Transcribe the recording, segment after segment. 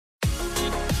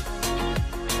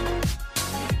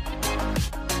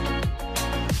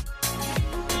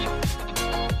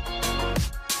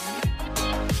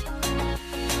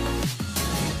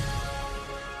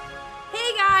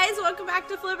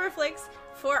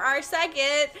for our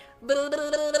second bonus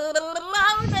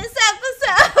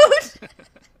episode.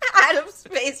 Adam's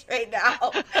face right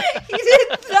now. He did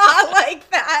not like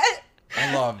that.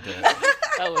 I loved it.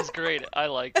 That was great. I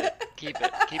liked it. Keep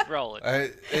it. Keep rolling.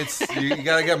 You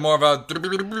gotta get more of a.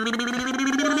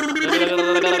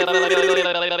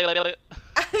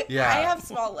 Yeah. I have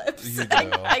small lips. You do.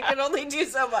 I can only do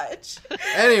so much.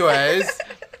 Anyways,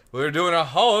 we're doing a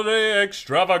holiday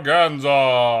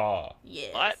extravaganza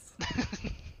Yes. What?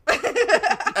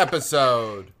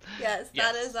 episode. Yes,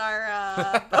 Yes. that is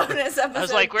our bonus episode. I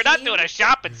was like, we're not doing a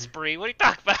shopping spree. What are you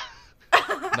talking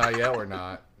about? Not yet, we're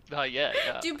not. Not yet.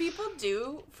 Yeah. Do people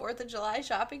do 4th of July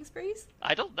shopping sprees?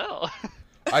 I don't know.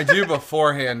 I do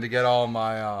beforehand to get all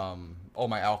my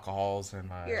alcohols and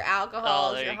my. Your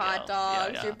alcohols, there your you hot go.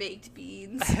 dogs, Yeah. your baked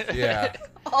beans, Yeah.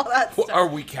 all that stuff. Are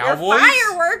we Your cowboys?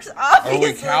 fireworks, obviously.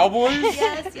 Are we cowboys?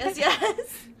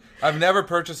 Yes. I've never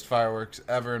purchased fireworks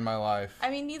ever in my life. I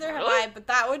mean, neither have Really? I, but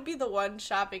that would be the one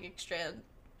shopping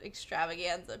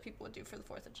extravaganza people would do for the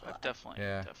 4th of July. I've definitely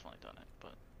done it,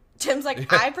 but Tim's like,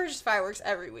 Yeah. I purchase fireworks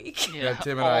every week. Yeah,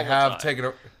 Tim and all I the have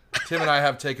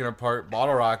time. taken apart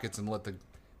bottle rockets and lit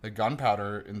the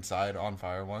gunpowder inside on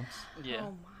fire once. Yeah,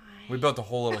 Oh my. We built a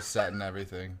whole little set and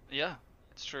everything. yeah,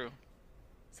 it's true.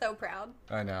 So proud.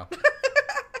 I know.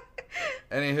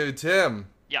 Anywho, Tim,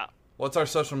 Yeah. what's our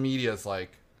social medias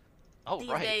like? Oh, These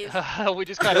right. days. We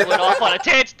just kind of went off on a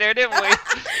tangent there, didn't we?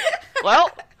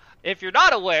 Well, if you're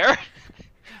not aware,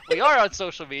 we are on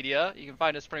social media. You can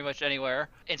find us pretty much anywhere.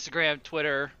 Instagram,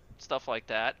 Twitter, stuff like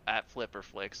that, at Flip or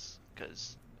Flix,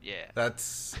 because, yeah,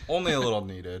 That's only a little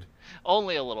needed.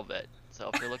 only a little bit. So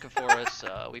if you're looking for us,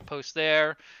 we post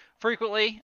there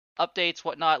frequently, updates,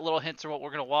 whatnot, little hints of what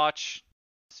we're going to watch,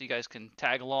 so you guys can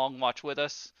tag along, watch with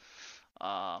us.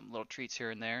 Little treats here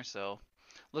and there, so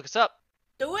look us up.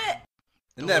 Do it.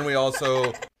 And then we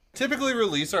also typically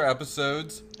release our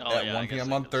episodes Oh, at yeah, 1 I guess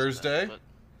p.m. I on noticed that, Thursday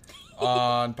but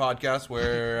on podcasts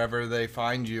wherever they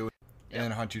find you Yeah.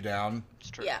 and hunt you down. it's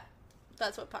true. Yeah.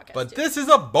 That's what podcasts But do. this is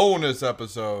a bonus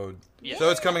episode. Yeah. So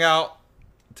it's coming out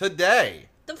today.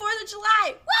 The 4th of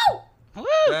July. Woo! Woo!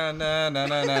 Na, na, na,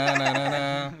 na, na, na, na,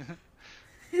 na.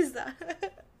 Is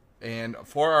that? And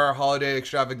for our holiday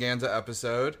extravaganza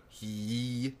episode,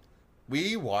 we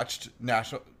watched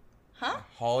National Huh?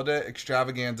 Holiday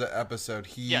Extravaganza episode.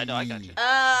 Yeah, no, I got you.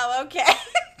 Oh, okay.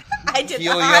 I did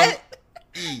Helium not.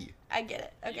 E. I get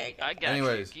it. Okay. I got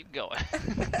Anyways. you. Keep going.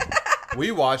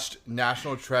 We watched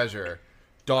National Treasure.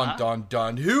 Dun Huh? dun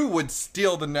dun. Who would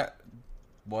steal the net?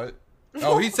 What?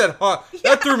 Oh, he said, huh.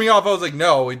 That threw me off. I was like,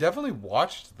 no, we definitely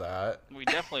watched that. We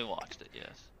definitely watched it, yes.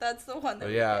 That's the one that But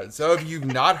we yeah, picked. so if you've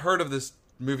not heard of this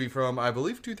movie from, I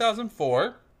believe,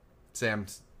 2004,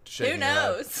 Sam's shaking Who her head.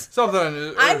 knows?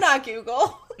 Something. I'm not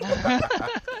Google. A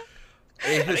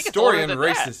it's historian older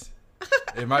than that. racist.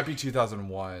 It might be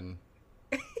 2001.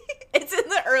 It's in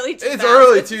the early 2000s. It's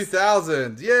early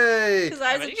 2000s. Yay! Because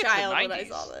I was I a think it's the child when I 90s.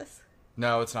 saw this.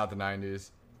 No, it's not the 90s.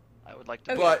 I would like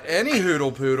to. Okay. But any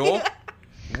hoodle poodle,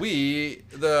 the I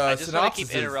just want to synopsis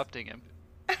keep is interrupting him.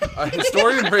 a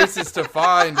historian races to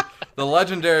find the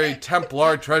legendary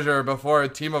Templar treasure before a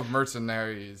team of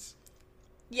mercenaries.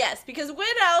 Yes, because when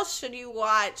else should you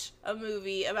watch a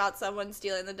movie about someone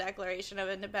stealing the Declaration of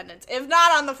Independence, if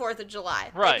not on the 4th of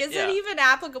July? Right, Like, is yeah. it even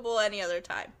applicable any other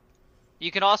time? You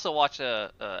can also watch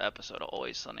a episode of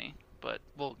Always Sunny, but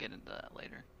we'll get into that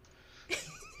later.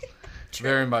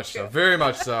 Very much so. Very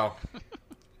much so.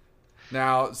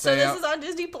 Now, So Sam. this is on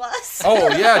Disney Plus. Oh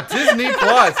yeah, Disney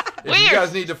Plus. If We you are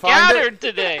guys need to find scattered it,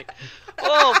 today.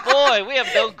 Oh boy, we have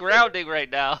no grounding right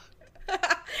now.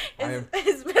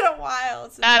 It's been a while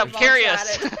since Adam, we've all carry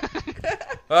us. chatted.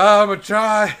 I'm gonna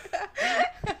try.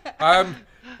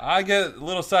 I get a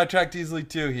little sidetracked easily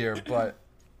too here, but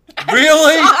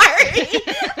really, Sorry.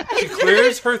 she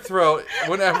clears her throat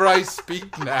whenever I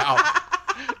speak now.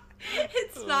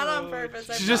 It's not on purpose.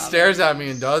 I She just promise. stares at me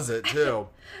and does it too.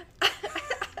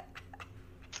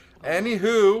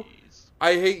 Anywho,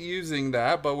 I hate using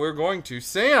that, but we're going to.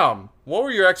 Sam, what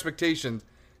were your expectations?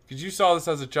 Because you saw this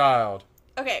as a child.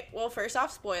 Okay, well, first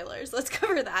off, spoilers. Let's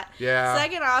cover that. Yeah.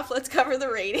 Second off, let's cover the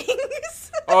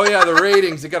ratings. Oh yeah, the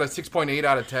ratings. It got a 6.8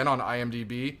 out of 10 on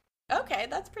IMDb. Okay,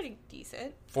 that's pretty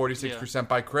decent. 46%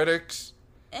 by critics.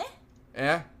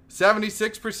 Eh?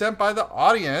 76% by the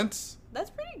audience. That's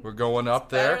pretty We're going up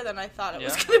better there. than I thought it Yeah,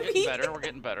 was we're going to getting be. better. We're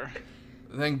getting better.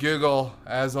 Then Google,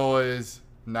 as always,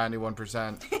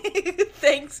 91%.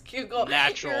 Thanks, Google.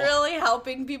 Natural. You're really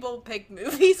helping people pick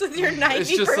movies with your 90%. It's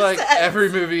just like every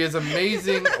movie is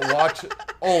amazing. Watch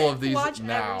all of these Watch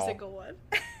now. every single one.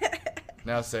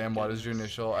 Now, Sam, what is your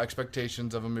initial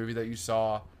expectations of a movie that you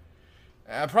saw?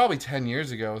 Probably 10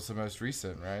 years ago was the most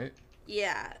recent, right?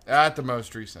 Yeah. At the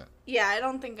most recent. Yeah, I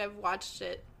don't think I've watched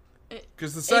it.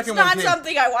 Because the second it's one not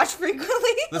something I watch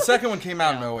frequently. The second one came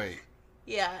out in 08.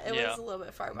 Yeah, it was a little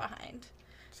bit far behind.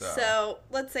 So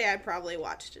let's say I probably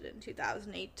watched it in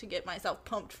 2008 to get myself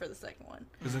pumped for the second one.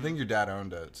 Because I think your dad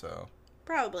owned it, so.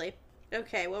 Probably.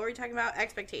 Okay, what were we talking about?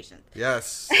 Expectations.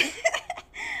 Yes.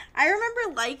 I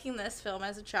remember liking this film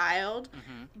as a child,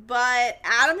 but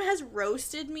Adam has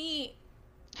roasted me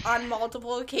on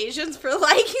multiple occasions for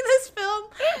liking this film,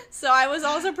 so I was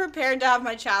also prepared to have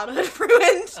my childhood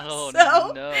ruined. Oh,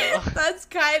 so no. That's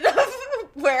kind of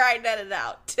where I netted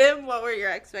out. Tim, what were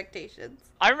your expectations?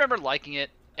 I remember liking it,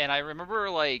 and I remember,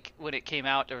 like, when it came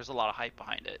out, there was a lot of hype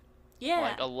behind it. Yeah.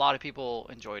 Like, a lot of people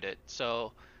enjoyed it,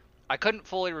 so I couldn't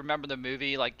fully remember the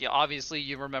movie. Like, yeah, obviously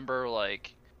you remember,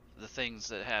 like, the things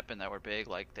that happened that were big,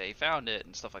 like they found it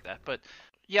and stuff like that. But,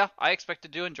 yeah, I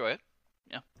expected to enjoy it.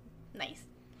 Yeah. Nice.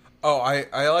 Oh,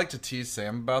 I like to tease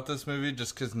Sam about this movie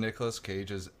just because Nicolas Cage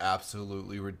is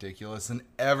absolutely ridiculous in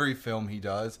every film he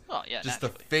does. Oh, yeah, just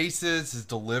naturally. the faces, his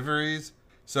deliveries.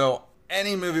 So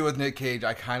any movie with Nick Cage,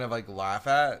 I kind of like laugh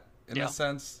at in a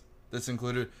sense. This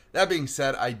included. That being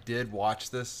said, I did watch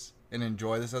this and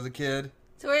enjoy this as a kid.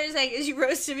 So what you're saying is you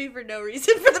roasted me for no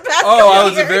reason for the past Oh, couple I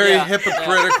was a years. very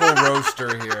hypocritical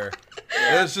roaster here.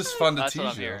 It was just fun to That's what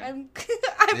I'm tease you. hearing.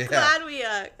 I'm glad we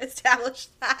established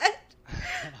that.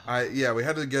 We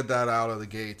had to get that out of the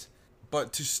gate.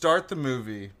 But to start the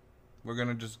movie, we're going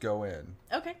to just go in.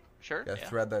 Okay. Sure. Yeah, Yeah.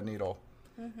 thread that needle.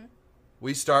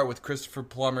 We start with Christopher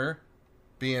Plummer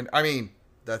being,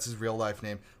 that's his real life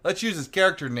name. Let's use his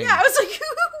character name. Yeah, I was like,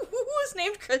 who was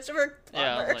named Christopher Plummer?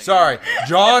 Yeah, like- Sorry,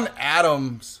 John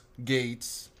Adams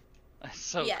Gates, That's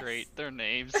so Yes. great. Their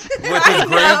names. with his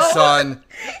grandson,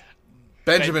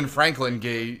 Benjamin Franklin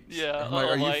Gates. Yeah, I'm like, oh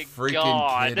are you my freaking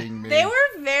God. kidding me? They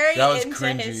were very That was into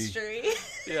cringy. history.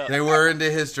 Yeah. They were into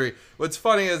history. What's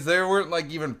funny is they weren't like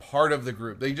even part of the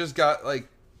group. They just got like,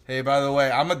 hey, by the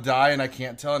way, I'm gonna die and I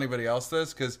can't tell anybody else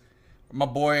this because my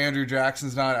boy Andrew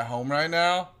Jackson's not at home right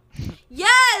now.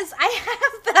 Yes, I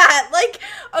have that. Like,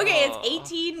 okay, Oh.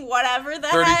 it's 18, whatever the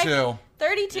 32. heck.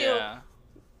 32. Yeah.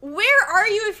 Where are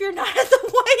you if you're not at the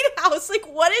White House? Like,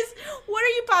 what are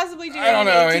you possibly doing? I don't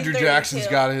know. in Andrew 1832? Jackson's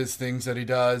got his things that he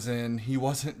does, and he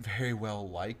wasn't very well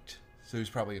liked, so he's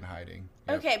probably in hiding.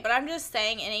 Yep. Okay, but I'm just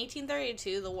saying, in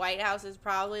 1832, the White House is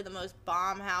probably the most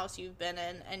bomb house you've been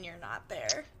in, and you're not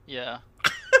there. Yeah.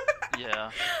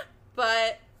 Yeah.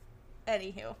 But,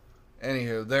 anywho.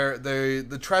 They're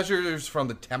the treasures from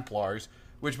the Templars,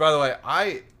 which, by the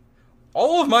way,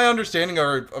 all of my understanding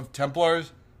of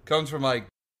Templars comes from, like,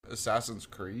 Assassin's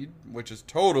Creed, which is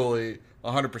totally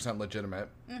 100% legitimate.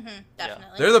 Definitely.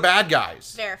 They're the bad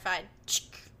guys. Verified.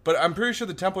 But I'm pretty sure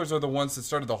the Templars are the ones that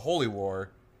started the Holy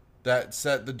War that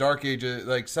set the Dark Ages,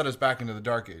 like, set us back into the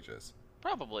Dark Ages.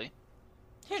 Probably.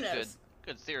 Who knows?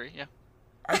 Good theory. Yeah.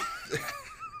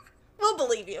 We'll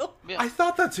believe you. Yeah. I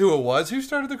thought that's who it was. Who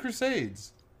started the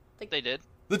Crusades? They did.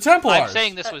 The Templars. I'm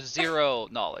saying this was zero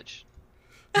knowledge.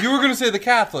 You were going to say the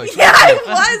Catholics. Yeah, weren't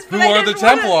you? I was, but Who I are the didn't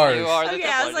wanna- Templars? You are the Okay, I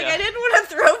was Templars, like, yeah. I didn't want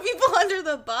to throw people under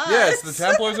the bus. Yes, the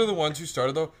Templars are the ones who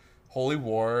started the Holy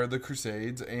War, the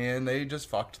Crusades, and they just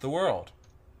fucked the world.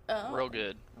 Oh. Real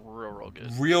good. Real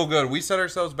good. Real good. We set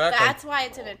ourselves back. That's like, why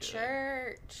it's in a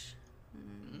church.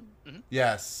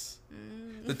 yes.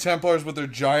 The Templars with their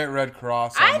giant red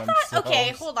cross on I themselves. thought, okay,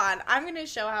 hold on. I'm going to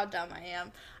show how dumb I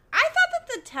am. I thought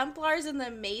that the Templars and the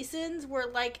Masons were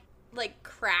like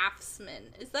craftsmen.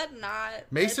 Is that not a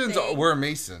Masons thing? were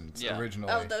Masons Yeah.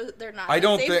 originally. Oh, they're not I the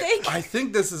don't same think. thing? I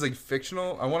think this is a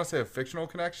fictional. I want to say a fictional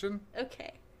connection.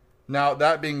 Okay. Now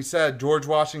that being said, George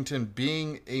Washington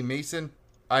being a Mason,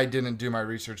 I didn't do my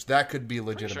research. That could be Pretty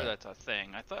legitimate. sure that's a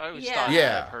thing. I always Yeah. thought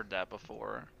Yeah. I've heard that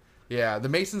before. Yeah, the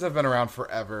Masons have been around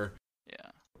forever. Yeah.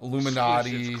 Illuminati,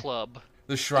 Exclusive club.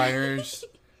 the Shriners.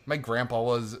 My grandpa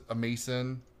was a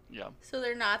Mason. Yeah. So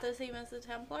they're not the same as the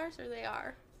Templars, or they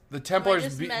are? The Templars.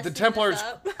 just messing The this Templars.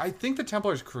 up? I think the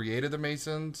Templars created the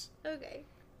Masons. Okay.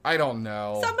 I don't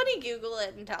know. Somebody Google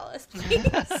it and tell us, please.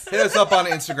 Hit us up on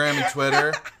Instagram and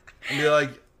Twitter, and be like,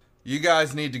 "You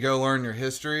guys need to go learn your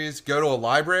histories. Go to a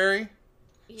library,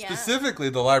 Yeah. specifically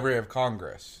the Library of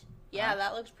Congress." Yeah,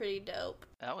 that looks pretty dope.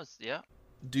 That was, yeah.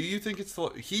 Do you think it's the?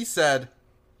 He said,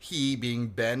 he being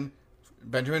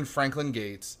Benjamin Franklin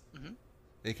Gates,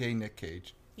 aka Nick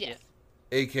Cage, Yes.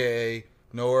 aka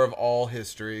knower of all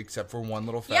history except for one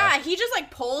little fact. Yeah, he just like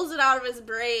pulls it out of his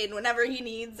brain whenever he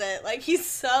needs it. Like he's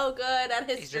so good at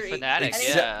He's history. a fanatic,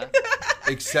 Except- yeah.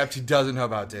 Except he doesn't know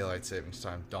about daylight savings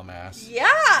time, dumbass. Yeah.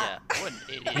 Yeah. What an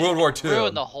idiot. World War II.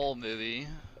 Ruined the whole movie.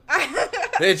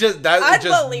 It just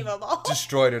Unbelievable.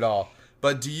 destroyed it all.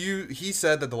 But he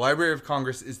said that the Library of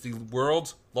Congress is the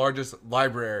world's largest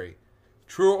library.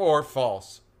 True or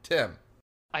false? Tim.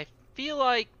 I feel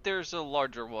like there's a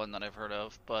larger one that I've heard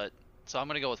of, but so I'm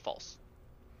gonna go with false.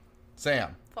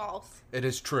 Sam. False. It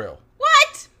is true.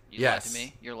 What? You lied to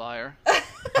me. You're a liar.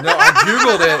 No, I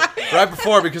Googled it right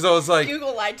before because I was like...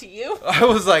 Google lied to you? I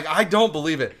was like, I don't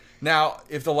believe it. Now,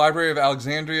 if the Library of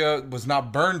Alexandria was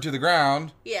not burned to the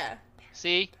ground... Yeah.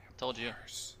 See? Told you.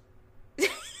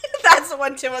 That's the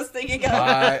one Tim was thinking of.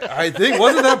 I think,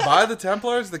 wasn't that by the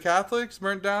Templars, the Catholics,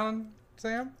 burnt down,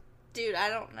 Sam? Dude, I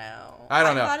don't know. I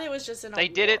don't know. I thought it was just in a They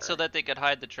did war. it so that they could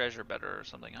hide the treasure better or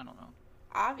something. I don't know.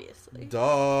 Obviously.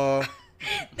 Duh.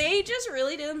 They just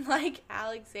really didn't like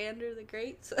Alexander the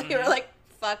Great, so they were like,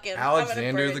 fuck him. Alexander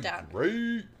I'm gonna burn the it down.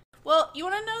 Great. Well, you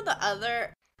want to know the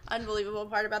other unbelievable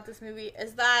part about this movie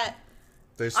is that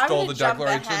They stole the jump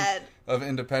Declaration ahead. of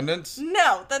Independence.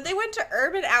 No, that they went to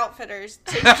Urban Outfitters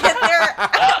to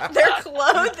get their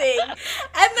clothing,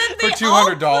 and then they For all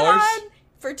 $200? put on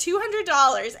for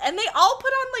 $200, and they all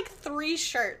put on like 3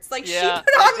 shirts. Like she Yeah,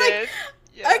 put on they like did.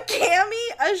 Yeah. a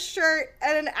cami, a shirt,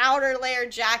 and an outer layer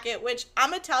jacket. Which I'm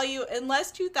gonna tell you,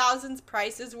 unless 2000s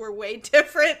prices were way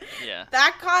different, Yeah.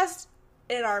 that cost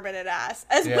an arm and an ass,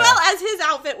 as Yeah. well as his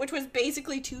outfit, which was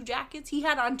basically 2 jackets. He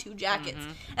had on 2 jackets,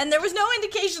 and there was no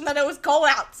indication that it was cold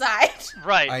outside.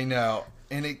 Right. I know.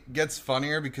 And it gets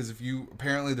funnier because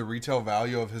apparently the retail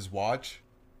value of his watch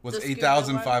was The scuba one?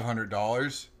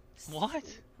 $8,500. What?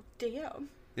 Damn.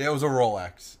 Yeah, it was a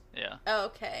Rolex. Yeah. Oh,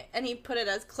 okay, and he put it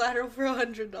as collateral for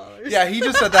 $100. Yeah, he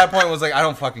just at that point was like, I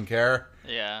don't fucking care.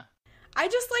 Yeah. I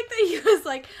just like that he was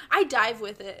like, I dive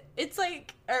with it. It's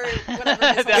like, or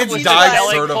whatever. his That whole It's was piece dive was.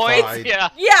 selling certified. points. Yeah.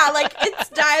 Yeah, like it's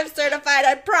dive certified.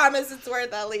 I promise it's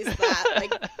worth at least that.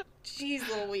 Like, jeez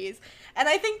Louise. And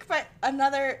I think that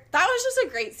was just a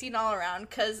great scene all around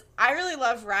because I really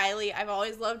love Riley. I've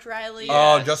always loved Riley.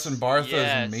 Oh, Yes. Justin Bartha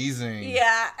Yes. is amazing.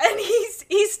 Yeah, and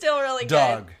he's still really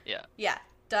Doug. good. Yeah. Yeah,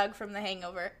 Doug from The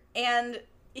Hangover. And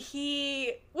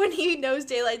when he knows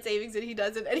daylight savings and he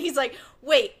doesn't, and he's like,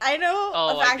 wait, I know Oh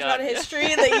a my fact God, about yeah. history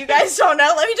that you guys don't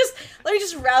know. Let me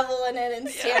just revel in it and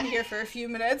stand here for a few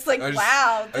minutes. Like, wow,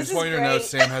 I this just is want you great. to know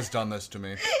Sam has done this to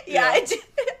me. Yeah,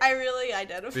 I really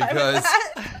identify Because- with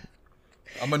that.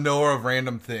 I'm a knower of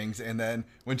random things, and then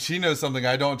when she knows something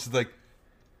I don't, she's like,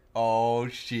 oh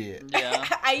shit. Yeah.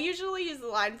 I usually use the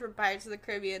line from Pirates of the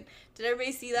Caribbean. Did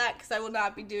everybody see that? Because I will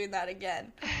not be doing that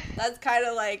again. That's kind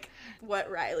of like what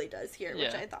Riley does here,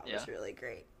 which Yeah, I thought was really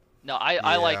great. No, I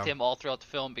Yeah. liked him all throughout the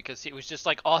film because it was just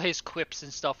like all his quips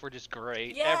and stuff were just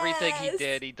great. Everything he Yes.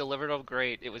 did, he delivered them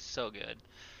great. It was so good.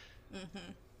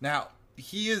 Now,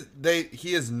 he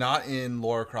is not in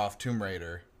Lara Croft Tomb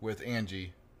Raider with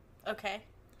Angie. Okay.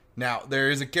 Now, there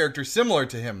is a character similar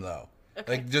to him, though.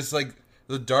 Okay. Like, just like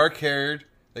the dark-haired,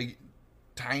 like,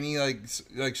 tiny,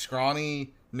 like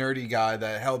scrawny, nerdy guy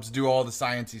that helps do all the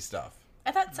sciencey stuff.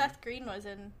 I thought Seth Green was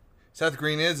in. Seth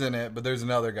Green is in it, but there's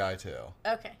another guy, too.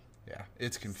 Okay. Yeah,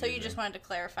 it's So confusing. you just wanted to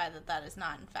clarify that is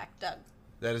not, in fact, Doug.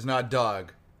 That is not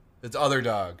Doug. It's other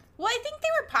Doug. Well, I think they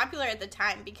were popular at the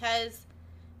time because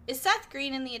is Seth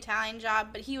Green in The Italian Job,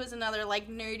 but he was another, like,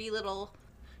 nerdy little,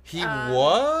 He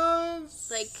was?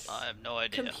 like, I have no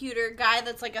idea. computer guy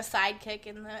that's, like, a sidekick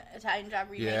in the Italian Job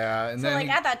remake. Yeah, and so, then like,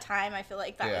 at that time, I feel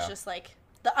like that was Yeah. just, like,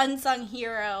 the unsung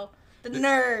hero, the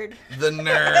nerd. the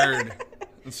nerd.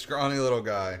 The scrawny little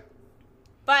guy.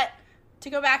 But to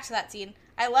go back to that scene,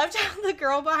 I loved how the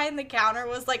girl behind the counter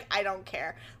was like, I don't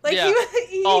care. Like, Yeah.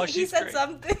 he She's said great.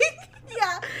 something.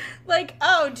 Yeah. Like,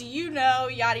 oh, do you know,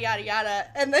 yada, yada, yada.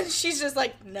 And then she's just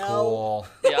like, no. Cool.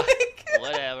 Yeah, Like,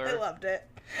 whatever. I loved it.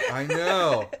 I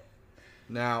know.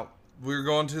 Now, we're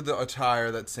going to the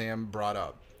attire that Sam brought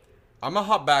up. I'm gonna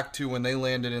hop back to when they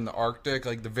landed in the Arctic,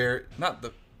 like not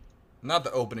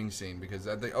the opening scene, because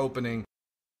at the opening,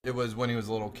 it was when he was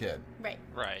a little kid. Right.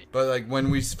 Right. But like when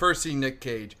we first see Nick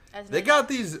Cage, As they an got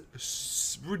these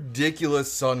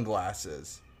ridiculous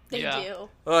sunglasses. They Yeah. do.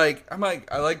 Like, I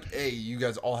like, hey, you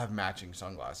guys all have matching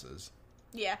sunglasses.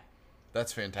 Yeah.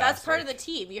 That's fantastic. That's part of the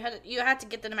team. You had to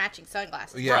get the matching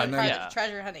sunglasses. Yeah, Part and of then- the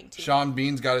treasure hunting team. Sean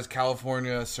Bean's got his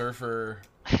California surfer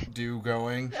do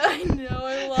going. I know,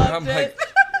 I And loved I'm it.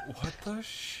 like, what the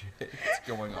shit is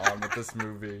going on with this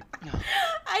movie?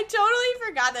 I totally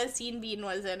forgot that Sean Bean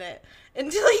was in it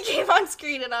until he came on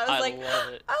screen, and I was I like, love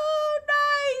it. "Oh,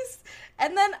 nice!"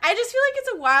 And then I just feel like it's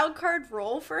a wild card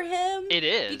role for him. It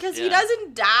is, because yeah. he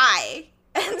doesn't die,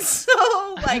 and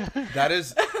so like, That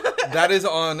is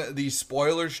on the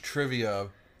spoilers trivia,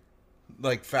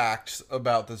 like facts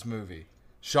about this movie.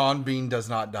 Sean Bean does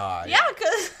not die. yeah,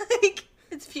 because like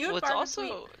it's few and Well, it's far also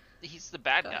between. he's the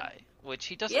bad guy, which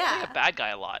he doesn't play a bad guy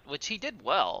a lot, which he did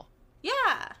well.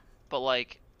 Yeah. But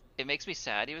like, it makes me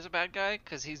sad he was a bad guy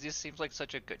because he just seems like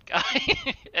such a good guy,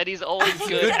 and he's always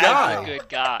good as a good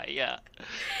guy. Yeah.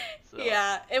 So.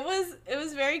 Yeah, it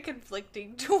was very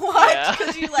conflicting to watch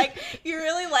because you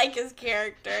really like his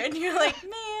character, and you're like,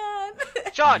 man,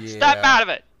 Sean, snap out of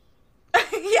it.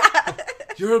 Yeah.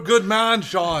 You're a good man,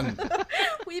 Sean.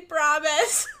 We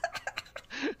promise.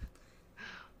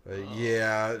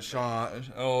 Yeah, Sean.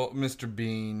 Oh, Mr.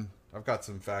 Bean. I've got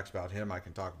some facts about him I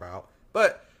can talk about,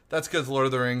 but that's because Lord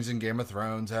of the Rings and Game of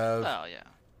Thrones have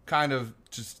kind of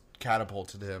just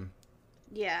catapulted him.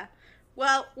 Yeah.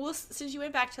 Well, since you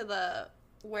went back to the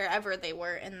wherever they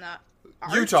were in the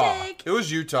Arctic, Utah. It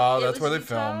was Utah. That's where they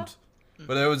filmed.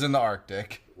 But it was in the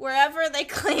Arctic. Wherever they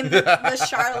claimed the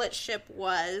Charlotte ship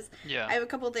was. Yeah. I have a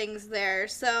couple things there.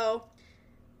 So.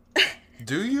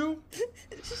 Do you?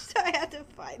 Just I had to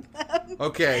find them.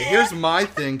 Okay, here's my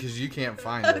thing because you can't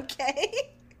find it.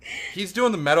 Okay. He's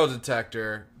doing the metal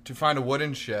detector to find a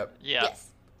wooden ship. Yeah. Yes.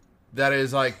 That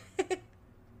is like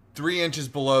 3 inches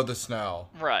below the snow.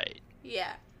 Right.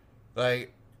 Yeah.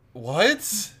 Like,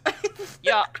 what?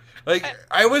 Yeah. Like,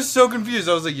 I was so confused.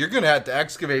 I was like, you're going to have to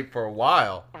excavate for a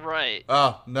while. Right.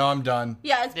 Oh, no, I'm done.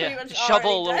 Yeah, it's pretty much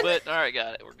shovel a little done. bit. All right,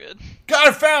 got it. We're good. God,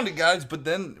 I found it, guys. But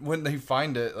then when they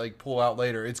find it, like, pull out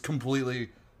later, it's completely,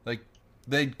 like,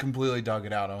 they completely dug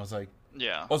it out. I was like,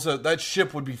 yeah. Also, that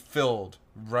ship would be filled,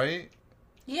 right?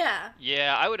 Yeah.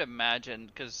 Yeah, I would imagine,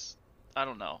 because, I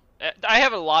don't know. I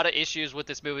have a lot of issues with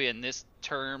this movie in this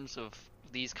terms of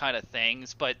these kind of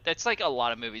things, but it's like a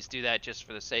lot of movies do that just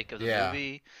for the sake of the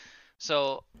movie.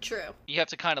 So true. You have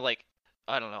to kind of like,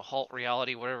 I don't know, halt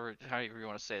reality, whatever, however you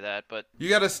want to say that, but you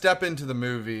got to step into the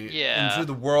movie, into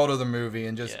the world of the movie,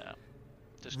 and just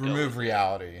remove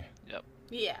reality. Yep.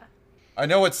 Yeah. I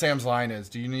know what Sam's line is.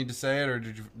 Do you need to say it, or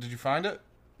did you find it?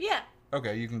 Yeah.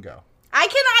 Okay, you can go. I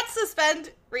cannot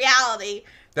suspend reality.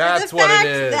 That's what it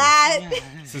is. That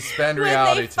suspend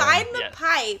reality. When they find the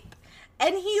pipe,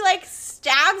 and he like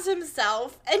stabs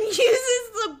himself and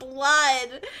uses the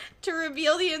blood to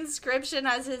reveal the inscription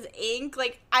as his ink.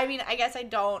 Like, I mean, I guess I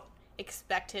don't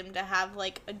expect him to have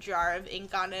like a jar of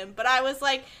ink on him, but I was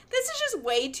like, this is just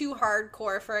way too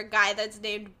hardcore for a guy that's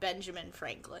named Benjamin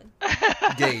Franklin.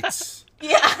 Gates.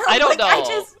 Yeah. I don't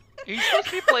know. He's supposed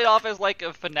to be played off as like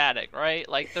a fanatic, right?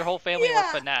 Like their whole family were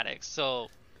fanatics, so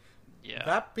yeah.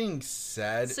 That being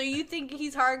said, so you think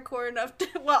he's hardcore enough to?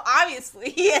 Well,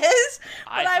 obviously he is.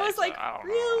 But I was like,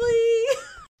 really?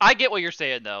 I get what you're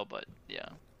saying though, but yeah.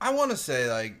 I want to say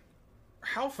like,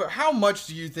 how much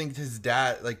do you think his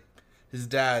dad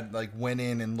went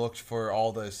in and looked for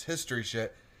all this history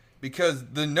shit? Because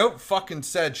the note fucking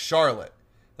said Charlotte.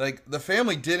 Like the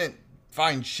family didn't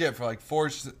find shit for like 4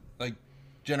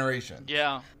 generations.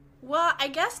 Yeah. Well, I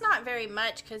guess not very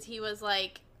much because he was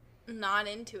like not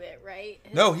into it, right?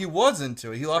 No, he was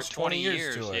into it. He lost 20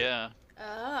 years to it. Yeah.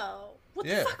 Oh. What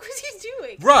the fuck was he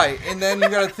doing? Right, and then you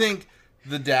gotta think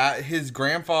his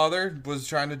grandfather was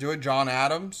trying to do it, John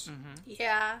Adams. Mm-hmm.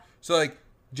 Yeah. So like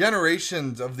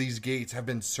generations of these gates have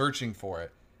been searching for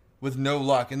it with no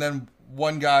luck. And then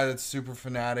one guy that's super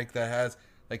fanatic that has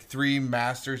like 3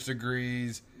 master's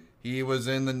degrees. He was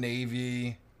in the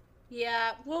Navy.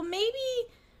 Yeah, well, maybe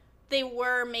they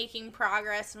were making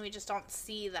progress and we just don't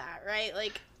see that, right?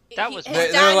 Like, his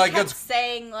dad kept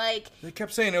saying, like... They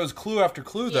kept saying it was clue after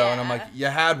clue, though, and I'm like, you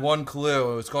had one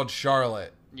clue. It was called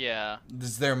Charlotte. Yeah.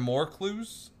 Is there more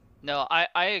clues? No,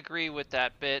 I agree with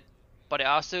that bit, but I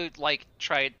also, like,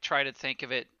 try to think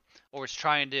of it, or was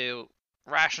trying to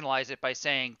rationalize it by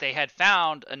saying they had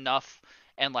found enough,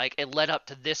 and, like, it led up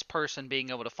to this person being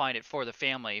able to find it for the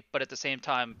family, but at the same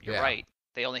time, you're right.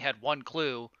 They only had one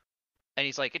clue, and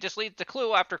he's like, it just leads to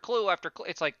clue after clue after clue.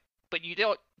 It's like, but you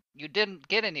didn't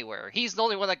get anywhere. He's the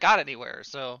only one that got anywhere,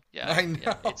 so yeah. I know.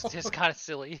 Yeah, it's just kind of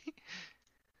silly.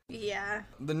 Yeah.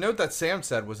 The note that Sam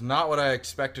said was not what I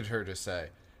expected her to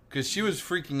say, because she was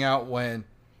freaking out when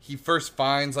he first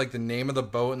finds like the name of the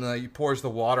boat and then he pours the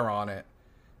water on it,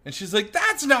 and she's like,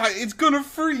 "That's not. It's gonna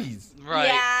freeze." Right.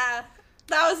 Yeah.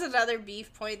 That was another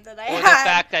beef point that I had. Or the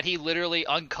fact that he literally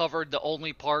uncovered the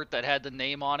only part that had the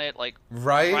name on it, like,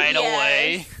 right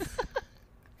away.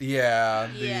 Yeah.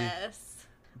 Yes.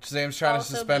 Sam's trying to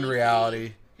suspend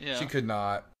reality. Yeah. She could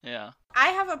not. Yeah. I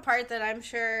have a part that I'm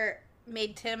sure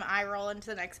made Tim eye roll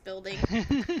into the next building.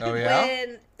 Oh, yeah?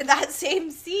 When that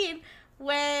same scene,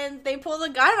 when they pull the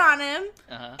gun on him,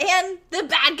 and the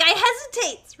bad guy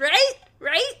hesitates, right?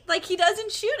 Right? Like, he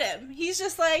doesn't shoot him. He's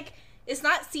just like... It's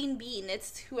not Scene Bean,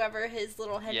 it's whoever his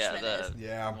little henchman is.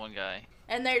 Yeah. One guy.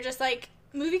 And they're just like,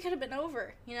 movie could have been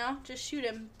over, you know? Just shoot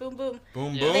him. Boom, boom.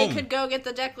 Boom, Yeah. boom. They could go get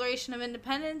the Declaration of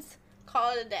Independence,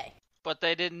 call it a day. But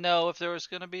they didn't know if there was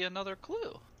going to be another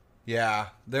clue. Yeah,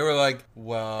 they were like,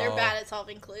 well... They're bad at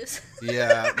solving clues.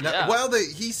 Yeah. No, Yeah. well,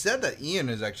 he said that Ian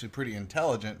is actually pretty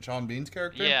intelligent, Sean Bean's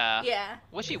character. Yeah. Yeah.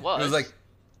 Wish he was. It was like,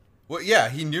 well, yeah,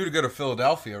 he knew to go to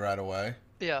Philadelphia right away.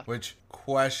 Yeah. Which,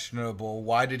 questionable.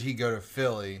 Why did he go to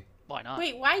Philly? Why not?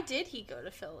 Wait, why did he go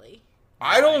to Philly?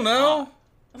 I don't know.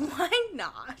 Why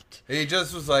not? He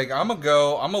just was like, I'm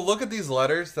gonna look at these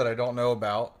letters that I don't know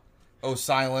about. Oh,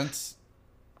 silence.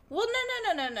 Well,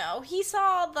 no. He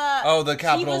saw the... Oh, the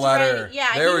capital letter.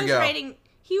 There we go.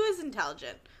 He was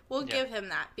intelligent. We'll Yeah. give him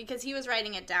that. Because he was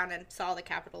writing it down and saw the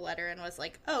capital letter and was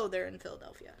like, oh, they're in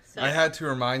Philadelphia. So I had to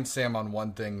remind Sam on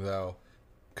one thing, though.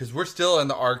 Because we're still in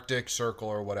the Arctic Circle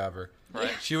or whatever.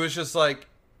 Right. She was just like,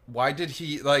 why did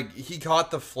he... Like, he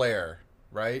caught the flare,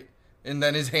 right? And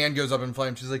then his hand goes up in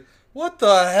flames. She's like, what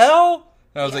the hell?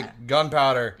 And I was Yeah. like,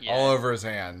 gunpowder Yeah. all over his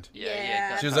hand.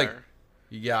 Yeah. She was like,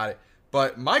 you got it.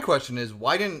 But my question is,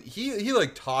 why didn't he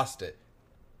like tossed it?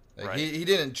 Like Right. he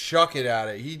didn't chuck it at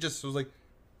it. He just was like,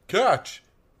 catch.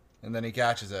 And then he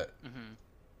catches it.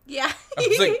 Yeah. I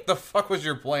was like, the fuck was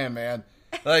your plan, man?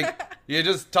 Like, you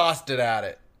just tossed it at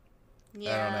it.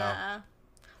 Yeah. I don't know.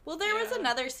 Well, there was Yeah.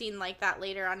 another scene like that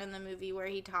later on in the movie where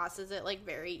he tosses it, like,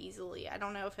 very easily. I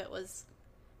don't know if it was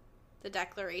the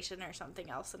Declaration or something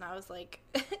else, and I was like,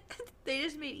 they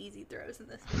just made easy throws in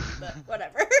this movie, but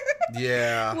whatever.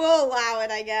 Yeah. We'll allow it,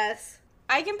 I guess.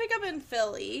 I can pick up in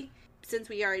Philly, since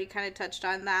we already kind of touched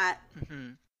on that. Mm-hmm.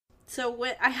 So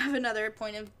I have another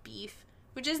point of beef,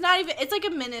 which is not even, it's like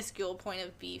a minuscule point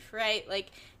of beef, right?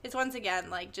 Like, it's once again,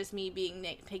 like, just me being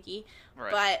nitpicky.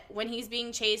 Right. But when he's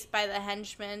being chased by the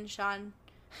henchman, Sean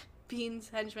Bean's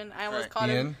henchman, I almost Right. called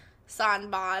him Ian? San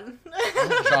Bon.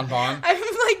 Sean Bond. I'm,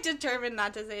 like, determined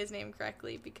not to say his name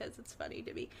correctly because it's funny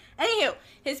to me. Anywho,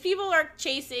 his people are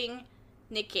chasing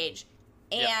Nick Cage.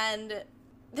 And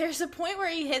there's a point where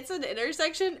he hits an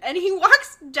intersection and he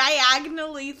walks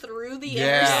diagonally through the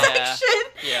Yeah. intersection.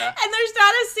 Yeah. And there's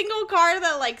not a single car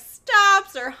that, like,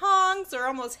 stops or honks or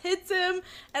almost hits him.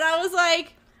 And I was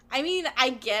like, I mean,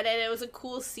 I get it. It was a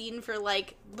cool scene for,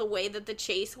 like, the way that the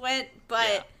chase went,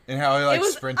 but And how he like it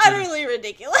was sprinted. utterly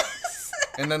ridiculous.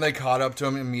 And then they caught up to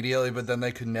him immediately, but then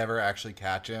they could never actually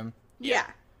catch him. Yeah.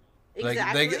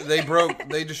 Exactly. Like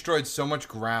they destroyed so much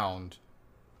ground,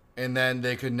 and then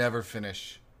they could never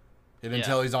finish it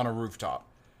until he's on a rooftop.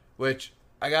 Which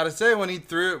I gotta say, when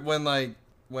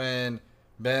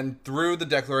Ben threw the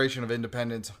Declaration of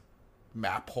Independence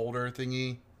map holder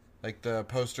thingy, like the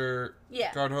poster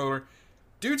card holder,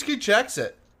 Dudesky checks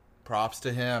it. Props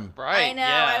to him. Right. I know.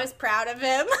 Yeah. I was proud of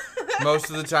him. Most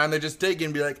of the time, they just take it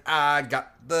and be like, I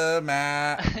got the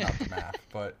map. Not the map,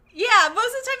 but... Yeah, most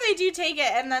of the time they do take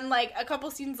it, and then, like, a couple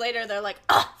scenes later, they're like,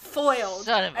 oh, foiled.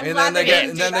 Son of a- I'm And glad then they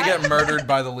didn't get do that. murdered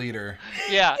by the leader.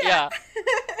 Yeah.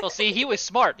 Well, see, he was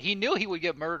smart. He knew he would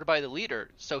get murdered by the leader,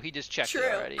 so he just checked True.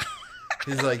 it already.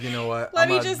 He's like, you know what? Let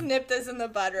me just nip this in the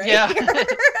bud right Yeah. here.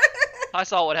 I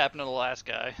saw what happened to the last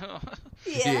guy.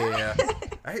 Yeah.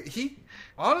 He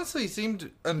honestly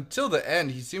seemed, until the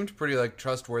end, he seemed pretty, like,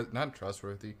 not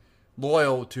trustworthy,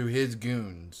 loyal to his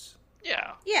goons.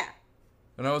 Yeah. Yeah.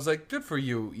 And I was like, good for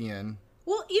you, Ian.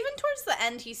 Well, even towards the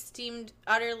end, he seemed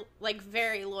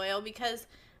very loyal because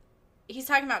he's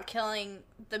talking about killing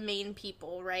the main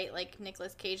people, right? Like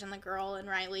Nicolas Cage and the girl and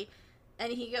Riley.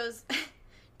 And he goes,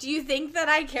 do you think that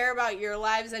I care about your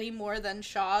lives any more than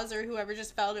Shaw's or whoever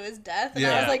just fell to his death? And I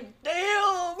Yeah. was like,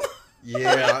 damn.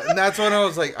 Yeah, and that's when I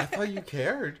was like, I thought you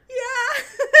cared. Yeah.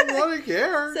 I thought you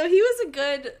cared. So he was a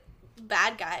good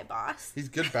bad guy, boss. He's a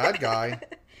good bad guy.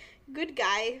 Good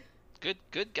guy.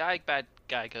 Good guy, bad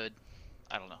guy, good.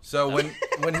 I don't know. So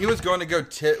when he was going to go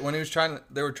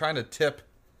they were trying to tip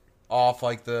off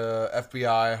like the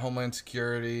FBI, Homeland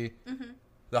Security,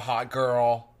 the hot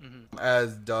girl,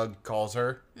 as Doug calls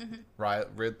her,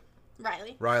 Riley.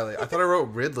 I thought I wrote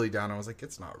Ridley down. I was like,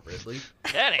 it's not Ridley.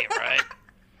 That ain't right.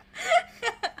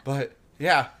 But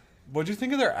yeah, what'd you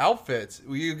think of their outfits?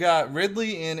 You got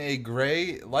Ridley in a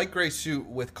light gray suit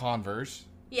with Converse,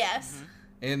 Yes.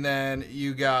 and then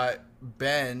you got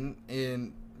Ben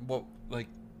in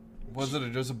was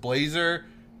it just a blazer,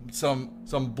 some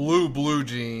blue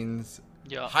jeans,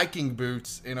 Yeah. hiking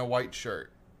boots, and a white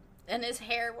shirt. And his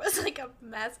hair was like a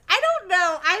mess. I don't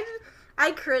know.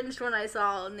 I cringed when I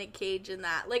saw Nick Cage in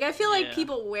that. Like, I feel like Yeah.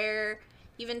 people wear,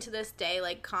 even to this day,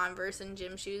 like Converse and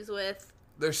gym shoes with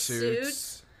Their suits.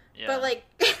 suits. Yeah. But, like,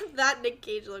 that Nick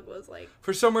Cage look was like,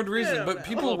 For some weird I reason, don't but know. A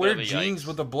people little wear bit of a jeans yikes.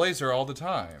 with a blazer all the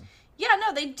time. yeah,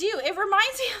 no, they do. It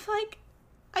reminds me of, like,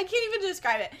 I can't even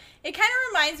describe it. It kind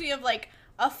of reminds me of, like,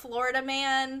 a Florida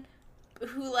man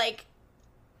who, like,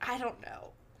 I don't know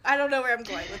where I'm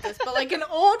going with this, but, like, an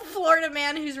old Florida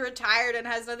man who's retired and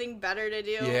has nothing better to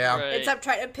do. Yeah. Right. Except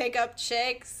try to pick up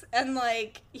chicks, and,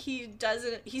 like,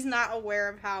 he's not aware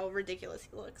of how ridiculous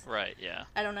he looks. Right, yeah.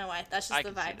 I don't know why. That's just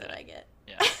the vibe that I get.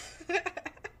 Yeah.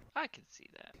 I can see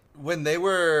that. When they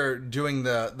were doing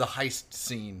the heist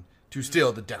scene to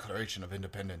steal the Declaration of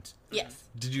Independence. Yes.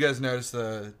 Did you guys notice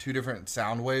the 2 different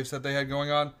sound waves that they had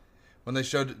going on? When they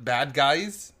showed bad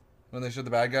guys, they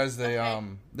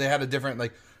had a different,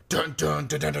 like, dun dun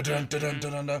dun dun dun dun dun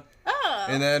dun dun. Oh.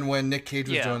 And then when Nick Cage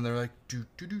was Yeah. doing, they were like do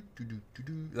do do do do do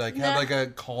do, like had like a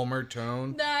calmer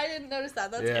tone. No, I didn't notice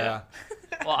that. That's Yeah.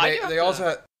 Well, They also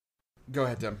had. Go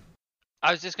ahead, Tim.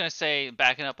 I was just going to say,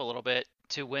 backing up a little bit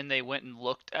to when they went and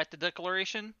looked at the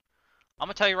Declaration, I'm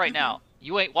going to tell you right now,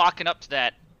 you ain't walking up to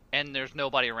that and there's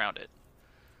nobody around it.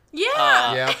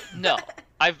 Yeah. Yeah. No.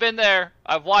 I've been there,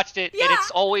 I've watched it, and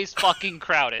it's always fucking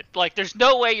crowded. Like, there's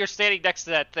no way you're standing next to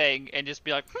that thing and just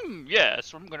be like,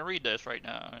 yes, I'm going to read this right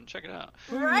now and check it out.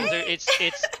 Right?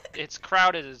 It's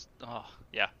crowded as, oh,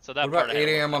 yeah. So that What about part 8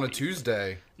 a.m. on a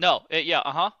Tuesday? No, It's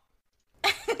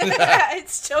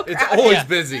still crowded. It's always Yeah.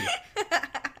 busy.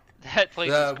 That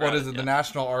place is crowded. What is it? Yeah. The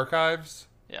National Archives?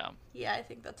 Yeah. Yeah, I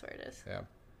think that's where it is. Yeah.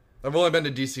 I've only been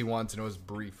to DC once, and it was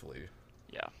briefly.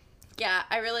 Yeah. Yeah,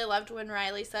 I really loved when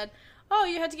Riley said, "Oh,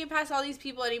 you had to get past all these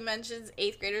people," and he mentions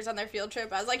 8th graders on their field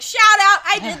trip. I was like, "Shout out!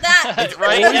 I did that."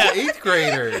 Right? Always Yeah. 8th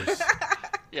graders.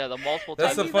 Yeah, the multiple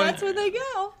That's times. the fun- That's where they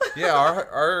go. Yeah,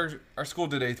 our school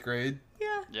did 8th grade.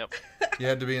 Yeah. Yep. You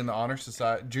had to be in the honor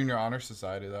society, junior honor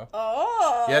society, though.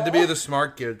 Oh. You had to be the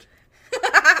smart kid.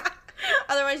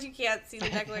 Otherwise, you can't see the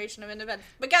Declaration of Independence.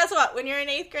 But guess what? When you're in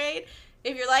 8th grade,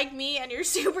 if you're like me and you're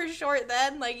super short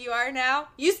then, like you are now,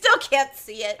 you still can't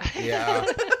see it. Yeah.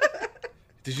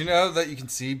 Did you know that you can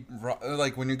see,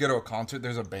 like, when you go to a concert,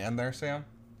 there's a band there, Sam?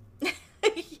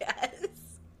 Yes.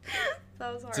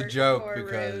 That was hard. It's a joke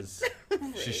because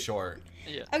she's short.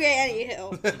 Yeah. Okay,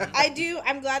 anywho.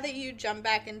 I'm glad that you jumped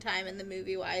back in time in the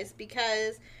movie-wise,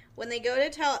 because when they go to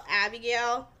tell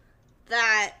Abigail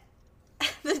that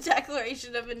the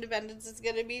Declaration of Independence is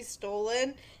going to be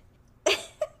stolen,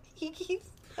 he keeps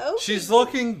poking. She's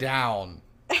looking down.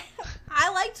 I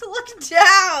like to look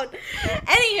down.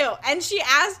 Anywho, and she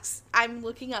asks, I'm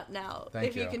looking up now, Thank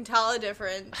if you you. can tell a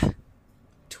difference,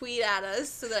 tweet at us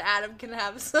so that Adam can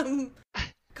have some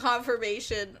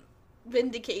confirmation,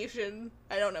 vindication.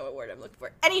 I don't know what word I'm looking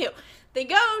for. Anywho, they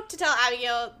go to tell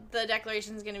Abigail the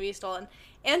Declaration is going to be stolen.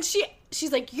 And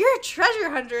she's like, "You're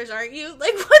treasure hunters, aren't you?"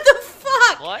 Like, what the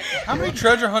fuck? What? How many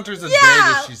treasure hunters a day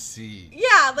Yeah. does she see?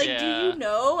 Yeah, like, Yeah. do you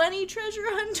know any treasure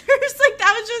hunters? Like,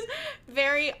 that was just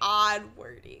very odd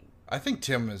wording. I think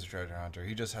Tim is a treasure hunter.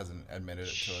 He just hasn't admitted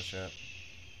it to us yet.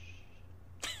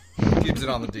 Keeps it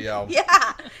on the DL.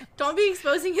 Yeah, don't be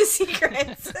exposing his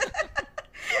secrets.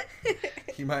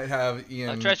 He might have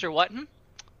Ian. Treasure what?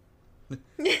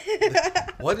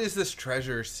 What is this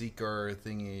treasure seeker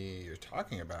thingy you're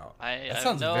talking about? That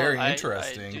sounds no, very I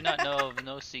interesting. do not know of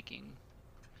no seeking.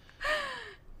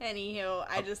 Anywho,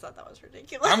 I just thought that was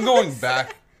ridiculous. I'm going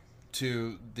back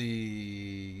to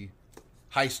the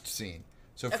heist scene.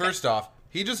 So first off,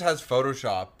 he just has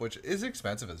Photoshop, which is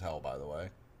expensive as hell, by the way.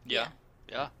 Yeah.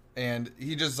 Yeah. And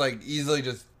he just like easily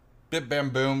just bip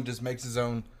bam boom just makes his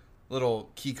own little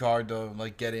key card to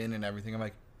like get in and everything. I'm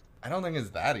like, I don't think it's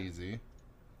that easy.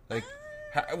 Like,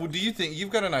 do you think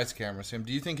you've got a nice camera, Sam?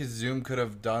 Do you think his zoom could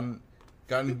have gotten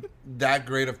that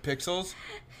great of pixels,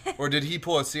 or did he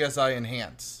pull a CSI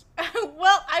enhance?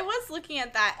 Well, I was looking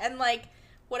at that, and like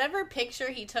whatever picture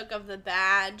he took of the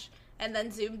badge and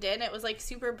then zoomed in, it was like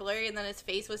super blurry, and then his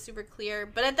face was super clear.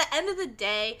 But at the end of the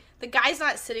day, the guy's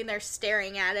not sitting there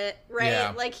staring at it, right?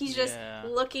 Yeah. Like he's just Yeah.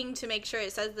 looking to make sure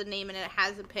it says the name and it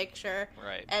has a picture.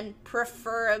 Right. And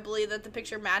preferably that the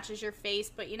picture matches your face.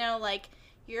 But you know, like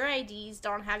your IDs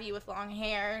don't have you with long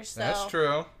hair, so That's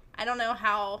true. I don't know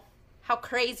how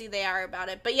crazy they are about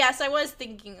it. But yes, I was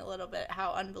thinking a little bit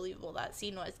how unbelievable that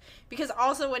scene was. Because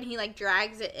also when he like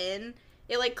drags it in,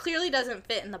 it like clearly doesn't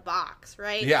fit in the box,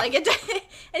 right? Yeah. Like it,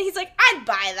 and he's like, "I'd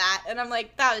buy that." And I'm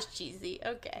like, "That was cheesy."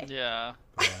 Okay. Yeah.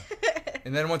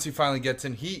 And then once he finally gets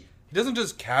in, he doesn't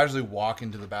just casually walk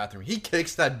into the bathroom. He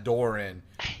kicks that door in.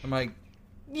 I'm like,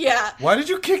 Yeah. why did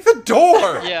you kick the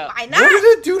door? Yeah. Why What not? did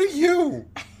it do to you?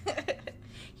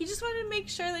 He just wanted to make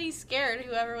sure that he scared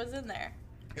whoever was in there.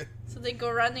 So they go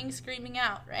running, screaming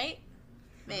out, right?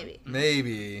 Maybe.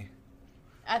 Maybe.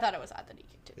 I thought it was odd that he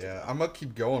kicked it. too. Yeah, I'm gonna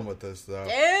keep going with this though.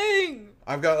 Dang!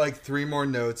 I've got like 3 more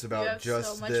notes You about have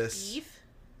just so much this. beef.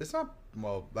 It's not.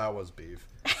 Well, that was beef.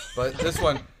 But this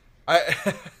one, I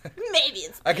Maybe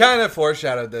it's. I kind of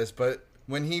foreshadowed this, but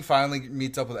when he finally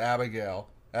meets up with Abigail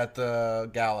at the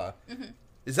gala,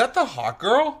 is that the hot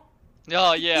girl?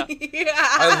 Oh yeah. Yeah.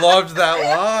 I loved that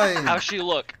line. How's she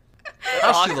look?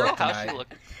 How's she Girl, look how's she tonight?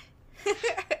 looking?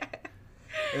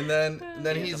 And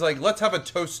then he's like, let's have a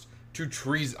toast to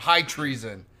high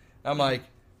treason. I'm like,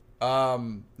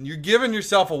 you're giving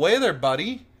yourself away there,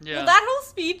 buddy. Yeah. Well, that whole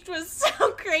speech was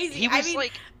so crazy. He was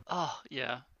like, oh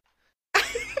yeah.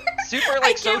 Super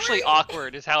like socially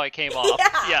awkward is how it came off.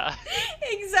 Yeah.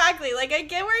 Exactly. Like, I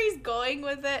get where he's going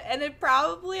with it, and it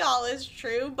probably all is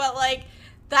true, but like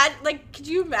that, like, could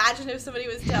you imagine if somebody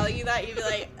was telling you that? You'd be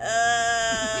like,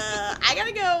 I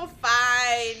gotta go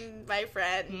find my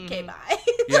friend. Okay, bye.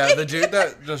 Yeah, the dude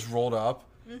that just rolled up.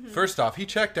 First off, he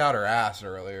checked out her ass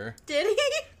earlier. Did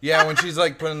he? Yeah, when she's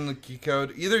like putting the key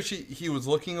code. Either he was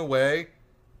looking away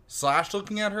 /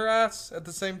 looking at her ass at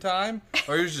the same time,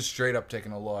 or he was just straight up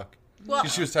taking a look. Well,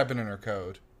 She was typing in her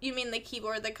code. you mean the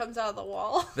keyboard that comes out of the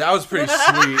wall? That was pretty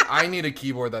sweet. I need a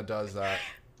keyboard that does that.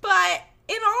 But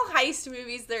in all heist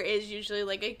movies, there is usually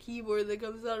like a keyboard that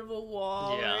comes out of a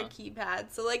wall or a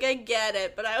keypad. So like, I get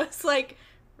it, but I was like,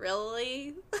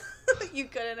 really? You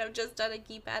couldn't have just done a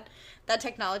keypad? That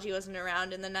technology wasn't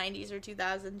around in the 90s or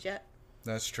 2000s yet.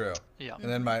 That's true. Yeah.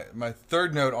 And then my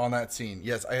third note on that scene.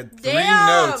 Yes, I had 3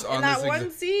 Damn, notes on in this that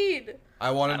one scene. I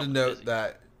wanted to That'll be note busy.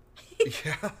 that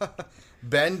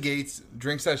Ben Gates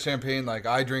drinks that champagne like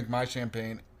I drink my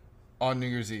champagne on New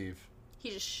Year's Eve.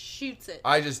 He just shoots it.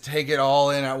 I just take it all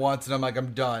in at once and I'm like,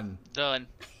 I'm done. Done.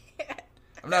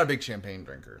 I'm not a big champagne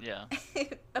drinker. Yeah.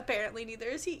 Apparently, neither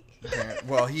is he.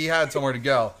 Well, he had somewhere to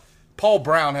go. Paul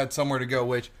Brown had somewhere to go,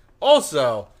 which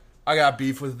also I got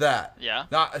beef with that. Yeah.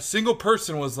 Not a single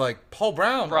person was like, Paul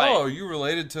Brown? Right. Oh, you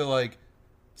related to like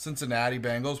Cincinnati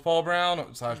Bengals Paul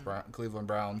Brown / Cleveland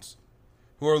Browns,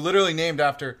 who are literally named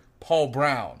after Paul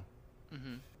Brown.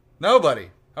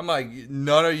 Nobody. I'm like,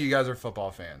 none of you guys are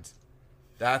football fans.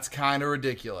 That's kind of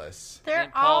ridiculous. They're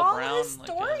Isn't Paul all Brown, like,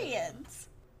 historians.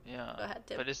 Yeah. Go ahead,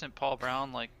 Tim. But isn't Paul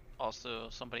Brown like also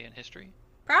somebody in history?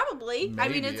 Probably. I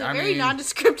mean, Maybe. it's a I very mean-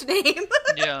 nondescript name.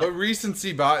 Yeah. But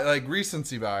recency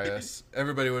bias,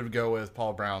 everybody would go with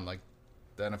Paul Brown, like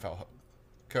the NFL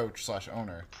coach /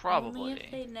 owner. Probably. Only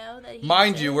if they know that he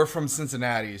Mind did. you, we're from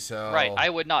Cincinnati, so Right. I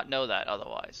would not know that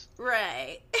otherwise.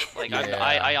 Right. Like Yeah.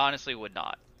 I honestly would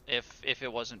not if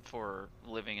it wasn't for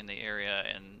living in the area,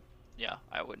 and yeah,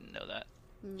 I wouldn't know that.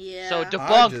 Yeah. So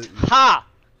debunked. just- Ha!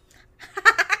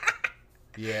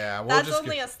 yeah, we'll That's just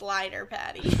only a slider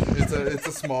patty. it's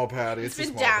a small patty. It's It's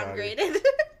been a small patty. downgraded.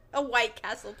 A White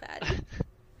Castle patty.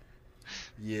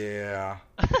 Yeah.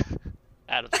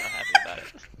 Adam's not happy about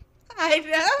it. I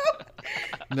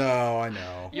know. No, I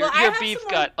know. Your, Well, I your have beef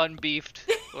some, got unbeefed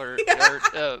or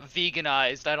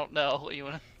veganized. I don't know. You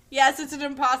wanna? Yes, it's an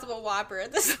Impossible Whopper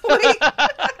at this point.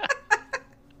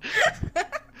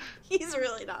 He's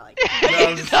really not like that. No,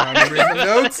 I'm just trying to read my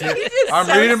notes here. He's just I'm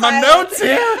so reading my silent. notes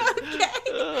here.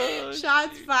 Okay.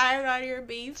 Shots fired on your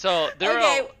beef. So there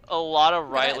Okay. are a lot of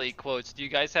Go ahead. Riley quotes. Do you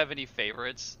guys have any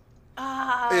favorites?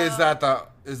 Is that that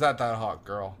hot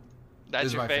girl? That's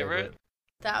Is your my favorite?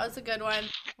 That was a good one.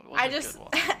 What was I a just, good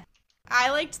one? I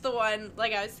liked the one,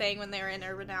 like I was saying, when they were in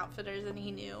Urban Outfitters and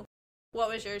he knew. What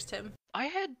was yours, Tim? I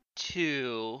had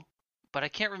 2, but I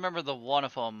can't remember the one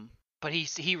of them. But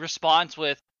he responds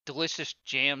with delicious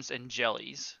jams and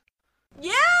jellies.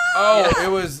 Yeah! Oh, Yeah. it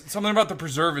was something about the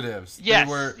preservatives. They Yes,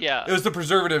 were- yeah. It was the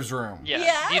preservatives room. Yeah.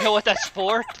 Yeah. Do you know what that's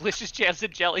for? Delicious jams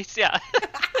and jellies. Yeah.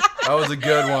 That was a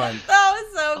good one. That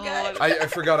was so Oh, good. I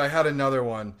forgot I had another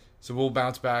one, so we'll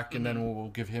bounce back and then we'll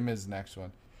give him his next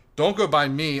one. Don't go by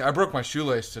me. I broke my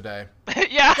shoelace today.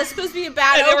 Yeah. That's supposed to be a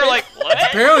bad And they were omen. like, what?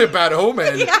 Apparently a bad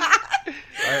omen. Yeah.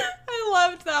 I- I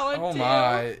loved that one oh too.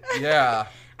 my, yeah.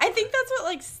 I think that's what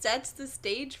like sets the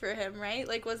stage for him, right?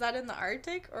 Like, was that in the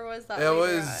Arctic or was that? It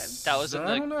later was. That was in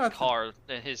I don't know, I the think- car,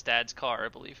 his dad's car, I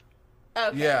believe. on?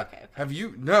 Okay. Yeah. Okay. Have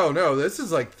you? No. This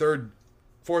is like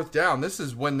fourth down. This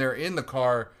is when they're in the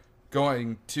car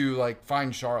going to like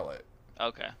find Charlotte.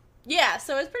 Okay. Yeah.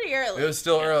 So it's pretty early. It was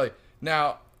still Yeah. early.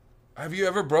 Now, have you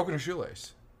ever broken a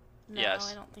shoelace? No,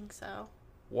 Yes. I don't think so.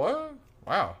 What?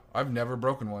 Wow, I've never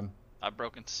broken one. I've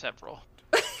broken several.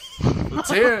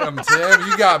 Tim,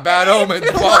 you got bad omens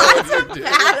following you, dude.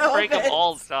 Bad Break them omens.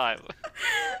 all the time.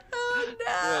 Oh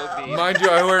Will no. be. Mind you,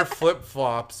 I wear flip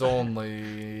flops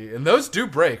only, and those do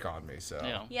break on me. So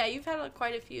Yeah. Yeah, you've had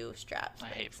quite a few straps. I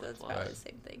break, hate so that's flip-flops. probably the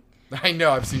same thing. I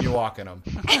know I've seen you walk in them.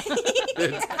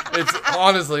 It's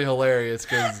honestly hilarious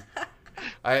because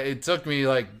it took me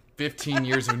like 15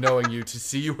 years of knowing you to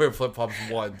see you wear flip flops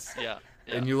once. Yeah.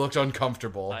 and you looked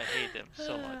uncomfortable. I hate him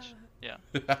so much. Yeah.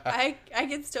 I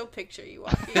can still picture you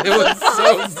walking. It was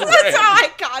so great. That's how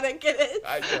iconic it is.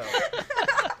 I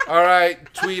know. All right,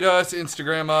 tweet us,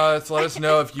 Instagram us. Let us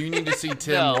know if you need to see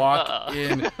Tim walk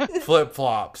in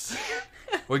flip-flops.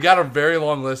 We got a very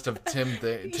long list of Tim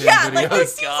videos. Like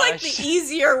this seems like the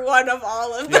easier one of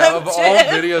all of them. Yeah, of all Tim.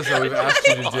 videos that we've asked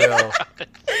you to do.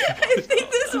 I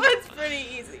think this one's pretty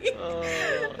easy. Oh,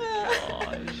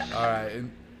 gosh. All right.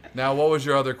 And now, what was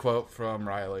your other quote from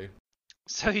Riley?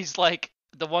 So he's like,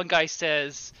 the one guy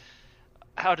says,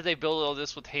 how do they build all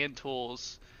this with hand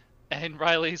tools? And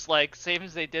Riley's like, same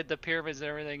as they did the pyramids and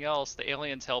everything else, the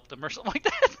aliens helped them or something like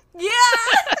that.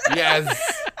 Yeah!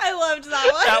 Yes! I loved that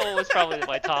one. That one was probably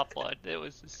my top one. It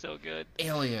was so good.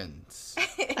 Aliens.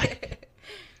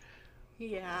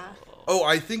 Yeah. Oh,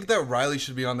 I think that Riley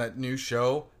should be on that new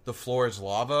show, The Floor is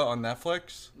Lava, on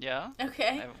Netflix. Yeah? Okay.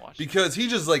 I haven't watched it. Because he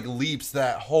just, like, leaps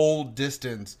that whole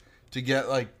distance to get,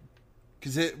 like...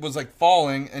 Because it was, like,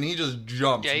 falling, and he just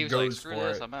jumps Yeah, he and was like, goes screw for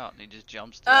this, it. I'm out. And he just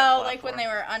jumps to that Like when platform. they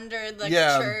were under the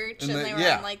Yeah, church and and the- they were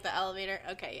yeah. in, like, the elevator.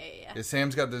 Okay, yeah. Yeah,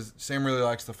 Sam's got this... Sam really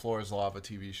likes The Floor is Lava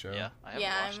TV show. Yeah, I haven't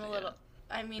Yeah, watched I'm a it little...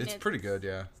 yet. I mean, It's pretty good,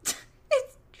 yeah.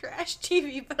 It's trash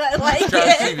TV, but I like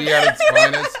Trash it. TV at its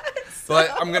finest.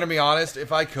 But I'm going to be honest,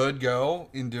 if I could go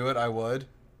and do it, I would.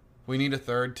 We need a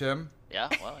third, Tim. Yeah,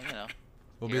 well, you know.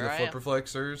 We'll Here be the I Flipper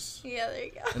Flexers. Yeah, there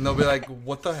you go. And they'll be like,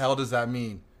 what the hell does that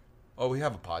mean? Oh, we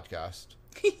have a podcast.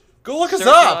 Go look us Search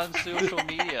up! on social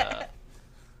media.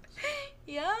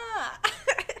 Yeah.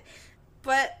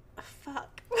 But,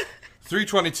 fuck.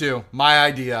 322, my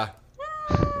idea.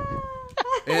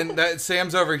 And that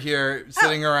Sam's over here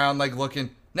sitting around like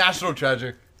looking, National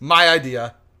Treasure, my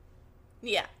idea.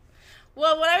 Yeah.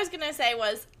 Well, what I was going to say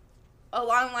was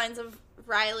along the lines of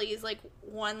Riley's, like,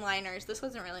 one-liners. This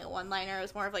wasn't really a one-liner. It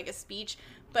was more of, like, a speech.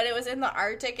 But it was in the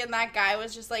Arctic, and that guy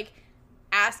was just, like,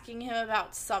 asking him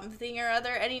about something or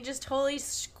other. And he just totally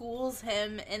schools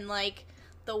him in, like,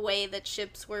 the way that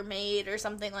ships were made or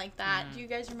something like that. Do you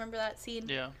guys remember that scene?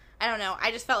 Yeah. I don't know.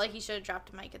 I just felt like he should have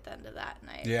dropped a mic at the end of that. And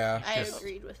I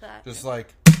agreed with that. Just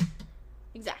like,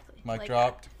 Exactly. mic like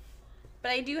dropped. that.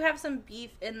 But I do have some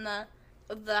beef in the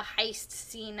heist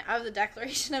scene of the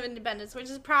Declaration of Independence, which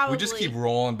is probably... We just keep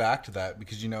rolling back to that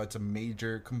because, you know, it's a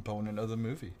major component of the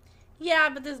movie. Yeah,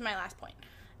 but this is my last point.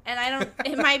 And I don't...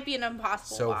 It might be an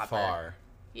impossible So whopper. far.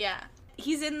 Yeah.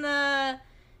 He's in the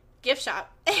gift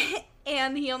shop,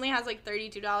 and he only has, like,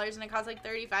 $32, and it costs, like,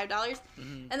 $35.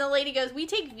 Mm-hmm. And the lady goes, we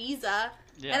take Visa.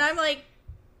 Yeah. And I'm like,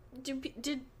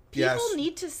 did people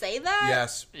need to say that?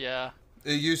 Yes. Yeah.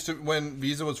 It used to, when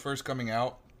Visa was first coming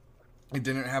out, it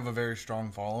didn't have a very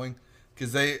strong following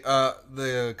because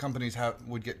the companies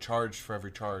would get charged for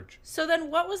every charge. So then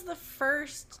what was the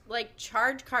first, like,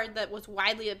 charge card that was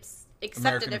widely accepted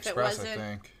American if Express, it wasn't? I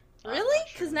think. Really?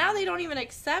 Because now they don't even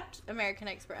accept American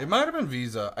Express. It might have been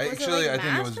Visa. I think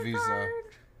it was Visa.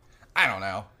 I don't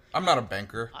know. I'm not a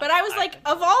banker. But I was like,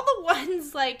 of all the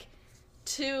ones, like,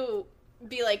 to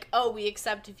be like, oh, we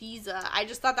accept Visa, I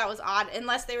just thought that was odd,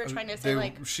 unless they were trying to say,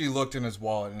 like... She looked in his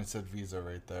wallet and it said Visa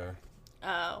right there.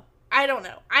 Oh. I don't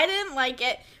know. I didn't like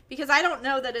it, because I don't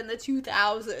know that in the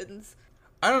 2000s...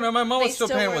 I don't know. My mom was still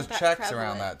paying weren't with that checks prevalent.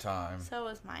 around that time. So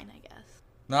was mine, I guess.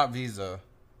 Not Visa.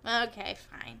 Okay,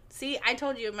 fine. See, I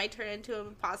told you it might turn into a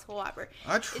impossible whopper.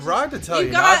 I tried to tell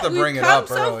you not to bring it up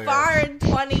earlier. We've come so far in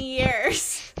 20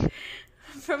 years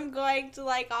from going to,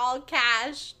 like, all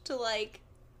cash to, like,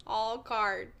 all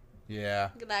card. Yeah.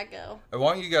 Look at that go. I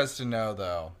want you guys to know,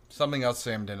 though, something else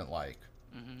Sam didn't like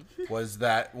was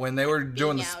that when they were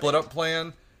doing the split-up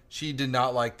plan, she did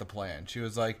not like the plan. She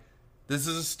was like, this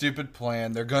is a stupid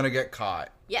plan. They're going to get caught.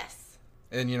 Yes.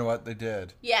 And you know what? They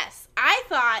did. Yes. I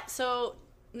thought, so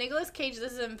Nicolas Cage,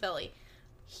 this is in Philly.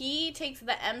 He takes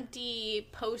the empty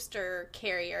poster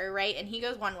carrier, right? And he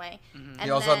goes one way. Mm-hmm. And he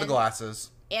also had the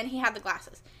glasses. And he had the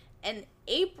glasses. And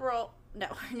April... No,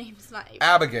 her name's not April.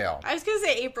 Abigail. I was going to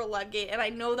say April Ludgate, and I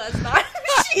know that's not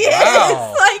who she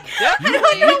Wow. is. Like, You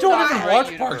don't even watch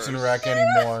Universe. Parks and Rec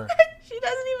anymore. She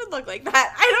doesn't even look like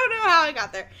that. I don't know how I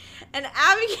got there. And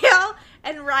Abigail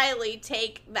and Riley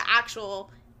take the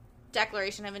actual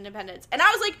Declaration of Independence. And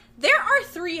I was like, there are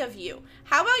 3 of you.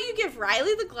 How about you give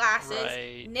Riley the glasses,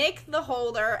 Right. Nick the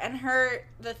holder, and her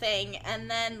the thing, and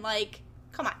then, like,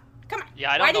 come on.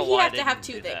 Yeah, I don't know why why did he have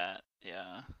to have 2 things? that.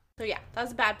 Yeah. So yeah, that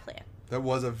was a bad plan. That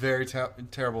was a very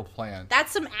terrible plan.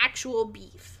 That's some actual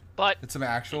beef. But It's some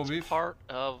actual beef. part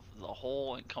of the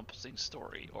whole encompassing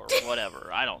story or whatever.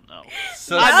 I don't know.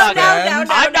 Suspend, No.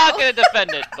 I'm not going to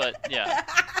defend it, but yeah.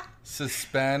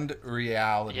 Suspend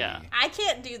reality. Yeah. I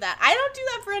can't do that. I don't do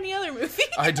that for any other movie.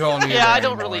 I don't either Yeah, I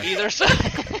don't anymore. really either. So.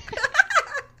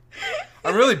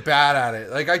 I'm really bad at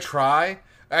it. Like, I try.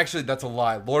 Actually, that's a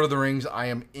lie. Lord of the Rings, I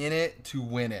am in it to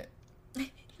win it.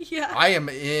 Yeah. I am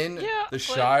in the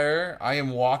Shire. I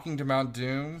am walking to Mount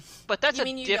Doom. But that's a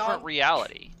different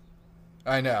reality.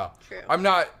 I know. True. I'm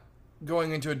not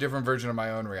going into a different version of my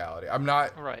own reality. I'm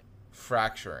not Right.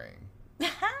 fracturing.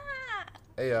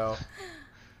 Ayo.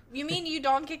 You mean you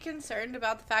don't get concerned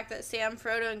about the fact that Sam,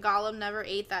 Frodo, and Gollum never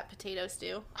ate that potato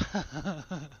stew?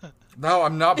 No,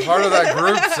 I'm not part of that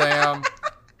group, Sam.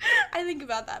 I think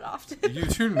about that often. You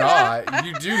do not.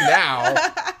 You do now.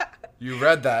 You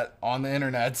read that on the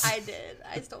internet. I did.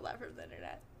 I stole that from the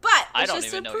internet. But I it's don't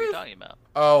just even to know what you're prove. talking about.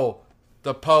 Oh,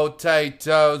 the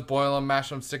potatoes. Boil them, mash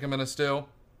them, stick them in a stew.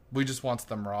 We just want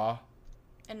them raw.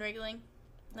 And wriggling.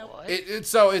 Nope. What?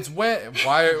 So it's when...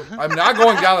 Why? I'm not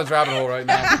going down this rabbit hole right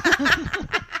now.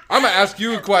 I'm going to ask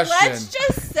you a question. Let's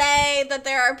just say that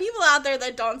there are people out there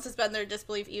that don't suspend their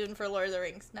disbelief even for Lord of the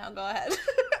Rings. Now go ahead.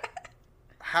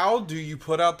 How do you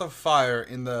put out the fire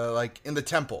in the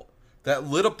temple that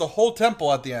lit up the whole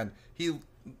temple at the end? He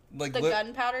The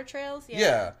gunpowder trails?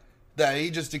 Yeah. That he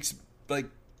just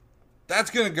that's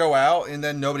going to go out and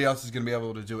then nobody else is going to be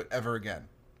able to do it ever again.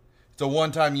 It's a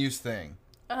one-time use thing.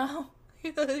 Oh,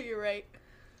 you're right.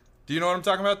 Do you know what I'm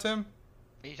talking about, Tim?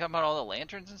 Are you talking about all the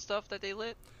lanterns and stuff that they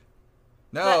lit?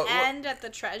 No. The end at the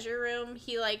treasure room,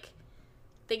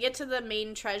 they get to the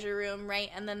main treasure room, right?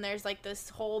 And then there's like this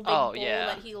whole big bowl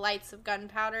that he lights of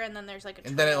gunpowder, and then there's like a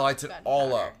and then it lights it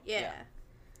all up. Yeah.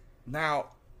 Now,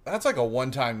 that's like a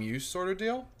one-time use sort of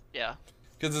deal. Yeah.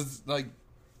 Because it's like,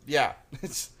 yeah.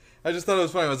 I just thought it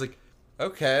was funny. I was like,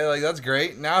 okay, like that's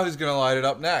great. Now who's going to light it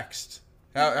up next?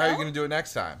 How are you going to do it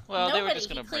next time? Well, Nobody. they were just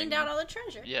going to cleaned out all the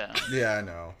treasure. Yeah. Yeah, I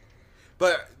know.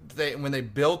 But when they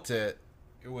built it,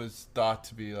 it was thought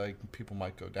to be like people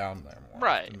might go down there more.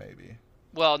 Right. Maybe.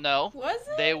 Well, no. Was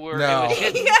it? They were. No. It was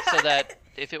hidden so that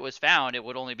if it was found, it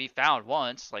would only be found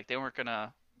once. Like they weren't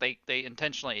gonna. They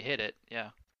intentionally hid it.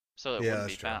 Yeah. So it wouldn't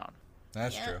be true. found.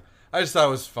 That's true. I just thought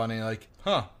it was funny. Like,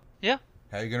 huh? Yeah.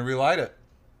 How are you going to relight it?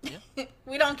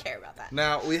 We don't care about that.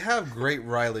 Now, we have great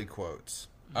Riley quotes.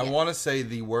 I want to say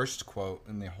the worst quote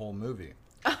in the whole movie.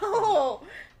 Oh.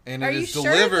 And Are it you is sure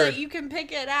delivered. that you can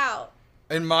pick it out?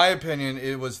 In my opinion,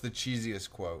 it was the cheesiest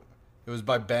quote. It was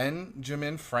by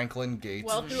Benjamin Franklin Gates.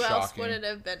 Well, who Shocking. else would it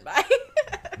have been by?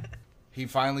 He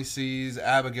finally sees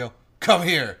Abigail. Come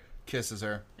here. Kisses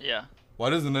her. Yeah. Why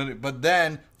doesn't any... But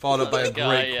then, followed up by a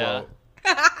great quote.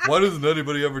 Why doesn't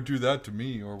anybody ever do that to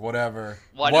me? Or whatever.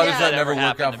 Why does that never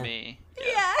work out for me?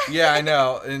 Yeah. Yeah, I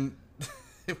know. And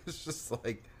it was just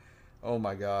like, oh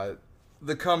my God.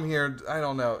 The come here, I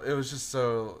don't know. It was just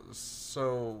so,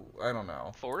 I don't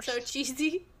know. Forced? So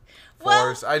cheesy.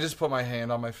 Forced. I just put my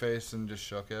hand on my face and just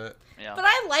shook it. Yeah. But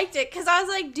I liked it because I was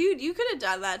like, dude, you could have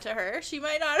done that to her. She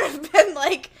might not have been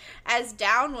like as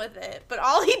down with it. But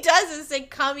all he does is say,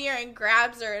 come here, and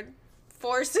grabs her and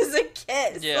forces a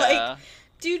kiss. Yeah. Like,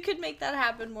 dude could make that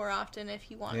happen more often if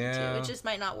he wanted Yeah. to. It just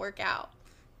might not work out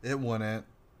It wouldn't.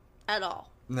 at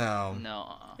all. No.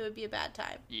 No. It would be a bad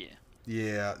time. Yeah.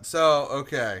 Yeah. So,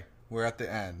 okay. We're at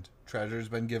the end. Treasure's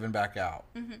been given back out.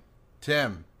 Mm-hmm.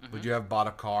 Tim, would you have bought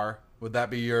a car? Would that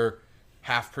be your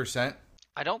 0.5%?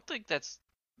 I don't think that's,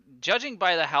 judging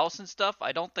by the house and stuff,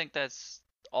 I don't think that's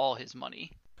all his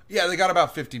money. Yeah, they got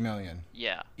about $50 million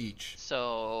Yeah. each.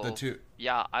 So, The two.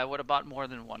 yeah, I would have bought more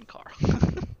than one car.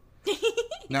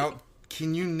 Now,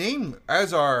 can you name,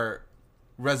 as our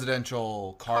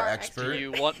residential car expert? Do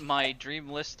you want my dream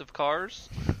list of cars?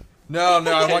 No,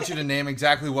 I want you to name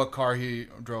exactly what car he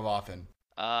drove off in.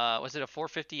 Was it a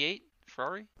 458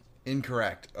 Ferrari?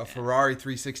 Incorrect. A Ferrari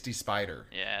 360 Spider.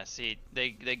 Yeah, see,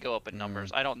 they go up in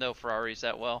numbers. I don't know Ferraris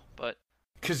that well, but...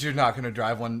 Because you're not going to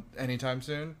drive one anytime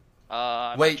soon?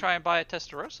 I Wait. might try and buy a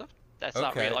Testarossa. That's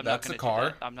not Okay, real. I'm that's not a going to car.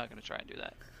 do that. I'm not going to try and do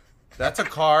that. That's a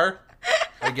car,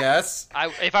 I guess.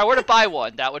 If I were to buy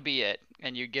one, that would be it.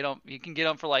 And you can get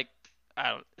them for like, I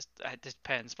don't, it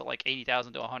depends, but like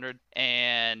 80,000 to 100.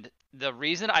 And the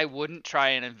reason I wouldn't try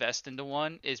and invest into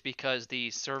one is because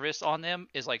the service on them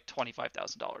is like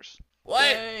 $25,000. What?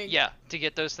 Dang. Yeah, to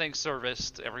get those things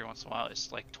serviced every once in a while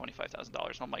is like $25,000.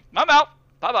 And I'm like, I'm out.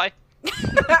 Bye bye.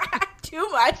 Too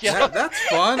much. Yeah. That's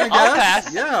fun, I guess. I'll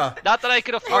pass. Yeah. Not that I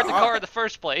could afford the car in the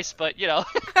first place, but you know.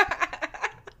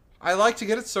 I like to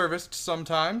get it serviced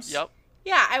sometimes. Yep.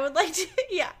 Yeah, I would like to.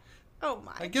 Yeah. Oh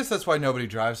my. I guess that's why nobody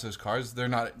drives those cars. They're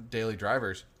not daily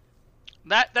drivers.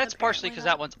 That's partially Apparently because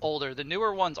not. that one's older. The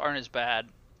newer ones aren't as bad,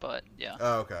 but yeah.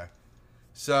 Oh, okay.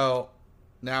 So,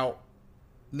 now,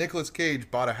 Nicolas Cage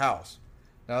bought a house.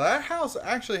 Now, that house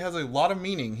actually has a lot of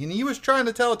meaning. He was trying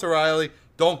to tell it to Riley.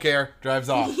 Don't care. Drives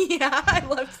off. Yeah, I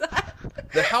love that.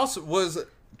 The house was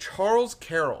Charles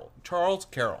Carroll. Charles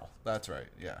Carroll. That's right.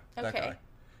 Yeah, that Okay. guy.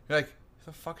 You're like,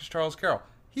 who the fuck is Charles Carroll?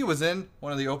 He was in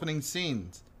one of the opening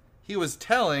scenes. He was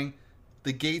telling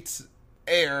the Gates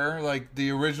heir, like the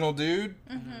original dude,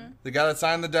 the guy that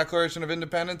signed the Declaration of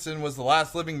Independence and was the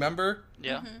last living member.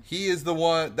 Yeah. He is the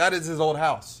one. That is his old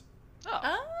house.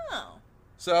 Oh.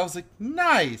 So I was like,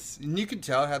 nice. And you could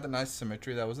tell it had the nice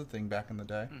symmetry. That was a thing back in the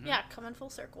day. Yeah, coming full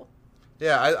circle.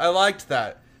 Yeah, I liked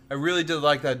that. I really did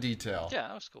like that detail. Yeah,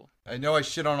 that was cool. I know I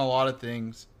shit on a lot of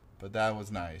things, but that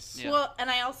was nice. Yeah. Well, and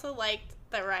I also liked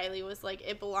that Riley was like,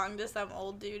 it belonged to some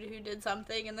old dude who did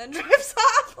something and then drives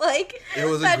off. Like, It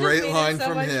was a that just great made line it so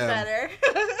from much him. Better.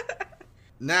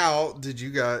 Now,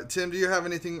 Tim, do you have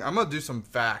anything? I'm going to do some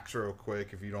facts real quick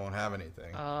if you don't have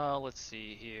anything. Let's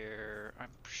see here. I'm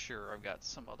sure I've got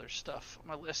some other stuff on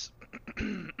my list.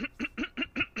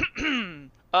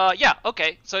 Yeah,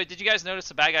 okay. So did you guys notice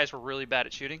the bad guys were really bad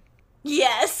at shooting?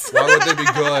 Yes. Why would they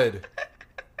be good?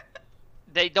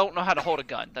 They don't know how to hold a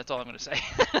gun. That's all I'm going to say.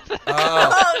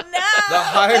 Oh, no. The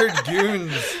hired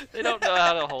goons. They don't know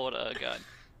how to hold a gun.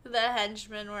 The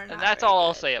henchmen were not. And that's very all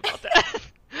I'll good. say about that.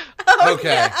 Oh,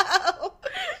 Okay. no.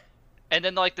 And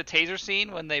then, like, the taser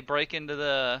scene when they break into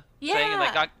the thing, and,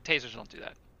 like, tasers don't do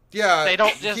that. Yeah, They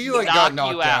don't just he got knock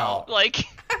knocked you out. Like,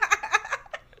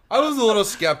 I was a little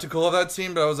skeptical of that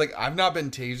scene, but I was like, I've not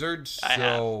been tasered, so... I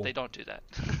have. They don't do that.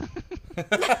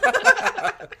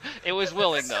 It was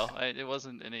willing, though. It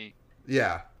wasn't any...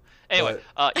 Yeah. Anyway,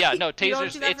 yeah, no, You don't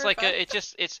tasers, do that it's for like fun?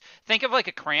 it's, think of like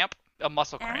a cramp, a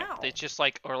muscle cramp. Ow. It's just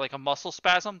like, or like a muscle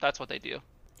spasm, that's what they do.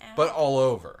 But all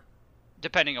over.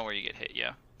 Depending on where you get hit,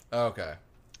 yeah. Okay.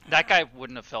 That guy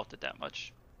wouldn't have felt it that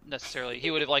much, necessarily.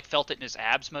 He would have, like, felt it in his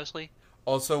abs, mostly.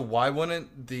 Also, why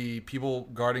wouldn't the people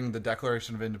guarding the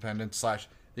Declaration of Independence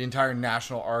 / the entire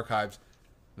National Archives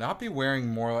not be wearing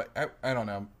more like... I don't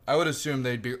know. I would assume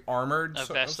they'd be armored. A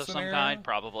vest of some scenario? kind,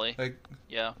 probably. Like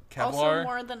Yeah, Kevlar? Also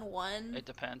more than one. it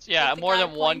depends. Yeah, the more guy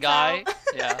than one points guy. out.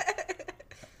 Yeah.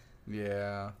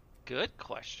 Yeah. Good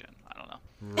question. I don't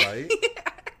know. Right?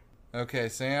 Okay,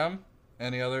 Sam?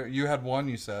 Any other... You had one,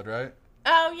 you said, right?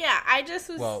 Oh, yeah. I just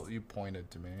was... Well, you pointed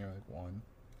to me. You're like, one.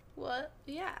 What?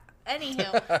 Yeah.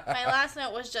 Anywho, my last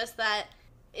note was just that,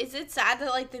 is it sad that,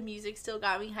 like, the music still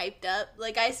got me hyped up?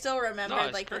 Like, I still remembered,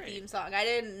 it's like, great. the theme song. I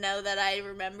didn't know that I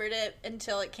remembered it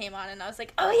until it came on, and I was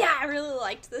like, oh, yeah, I really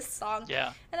liked this song.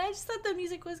 Yeah. And I just thought the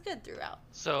music was good throughout.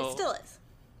 So... It still is.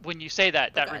 When you say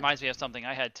that, that Okay. reminds me of something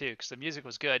I had too, because the music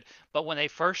was good. But when they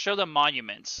first showed the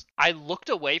monuments, I looked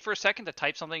away for a second to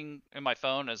type something in my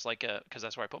phone as like because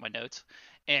that's where I put my notes.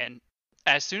 And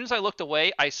as soon as I looked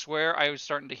away, I swear I was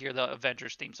starting to hear the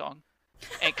Avengers theme song.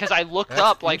 And because I looked That's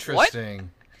up, like, what?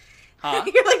 interesting. Huh?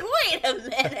 You're like, wait a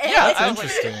minute. Yeah, I was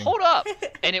interesting. like, hold up.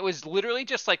 And it was literally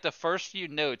just like the first few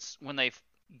notes when they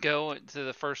go to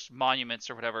the first monuments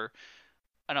or whatever.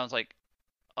 And I was like,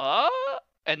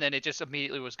 and then it just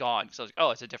immediately was gone. So I was like,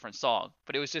 oh, it's a different song.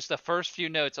 But it was just the first few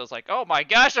notes. I was like, oh my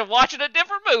gosh, I'm watching a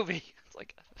different movie. It's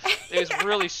like, it was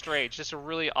really strange. Just a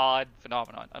really odd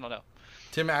phenomenon. I don't know.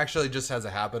 Tim actually just has a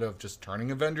habit of just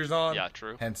turning Avengers on. Yeah,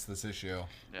 true. Hence this issue.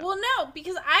 Yeah. Well, no,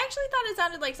 because I actually thought it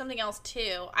sounded like something else,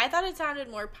 too. I thought it sounded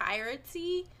more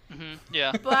piratesy,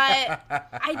 Yeah. but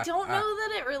I don't know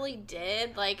that it really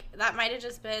did. Like, that might have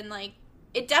just been, like,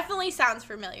 it definitely sounds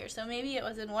familiar, so maybe it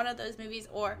was in one of those movies,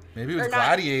 or... Maybe it was or not.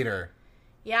 Gladiator.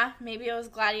 Yeah, maybe it was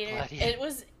Gladiator. Gladiator.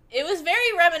 It was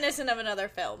very reminiscent of another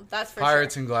film, that's for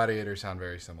Pirates sure. and Gladiator sound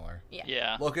very similar.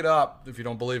 Yeah. Look it up if you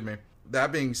don't believe me.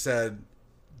 That being said,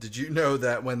 did you know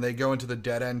that when they go into the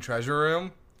dead end treasure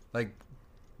room, like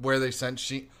where they sent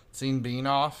Sean Bean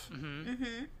off,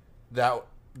 that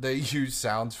they use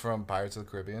sounds from Pirates of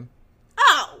the Caribbean?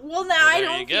 Oh, well, now I there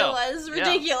don't you feel go. as Yeah.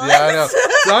 ridiculous. Yeah, I know.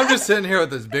 So I'm just sitting here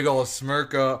with this big old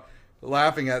smirk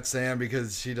laughing at Sam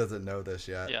because she doesn't know this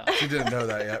yet. Yeah. She didn't know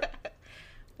that yet.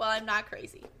 Well, I'm not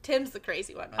crazy. Tim's the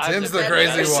crazy one. Tim's the Yeah,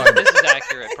 crazy this- one. This is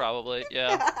accurate, probably.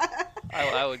 Yeah.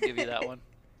 I would give you that one.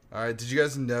 All right, did you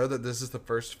guys know that this is the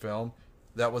first film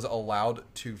that was allowed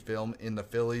to film in the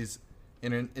Phillies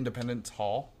Independence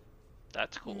Hall?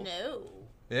 That's cool. No.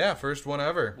 Yeah, first one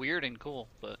ever. Weird and cool,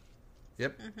 but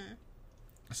Yep.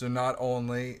 So not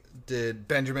only did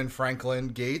Benjamin Franklin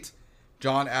Gates,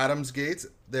 John Adams Gates,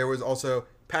 there was also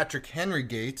Patrick Henry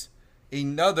Gates,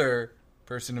 another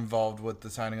person involved with the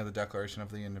signing of the Declaration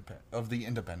of the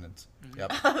Independence.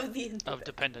 Yep. of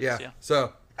dependence. Yeah. Yeah.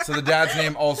 So the dad's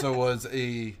name also was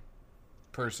a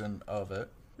person of it.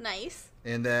 Nice.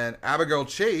 And then Abigail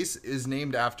Chase is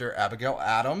named after Abigail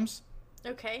Adams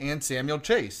Okay. and Samuel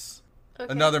Chase,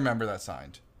 Okay. another member that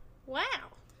signed. Wow.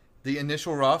 The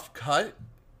initial rough cut,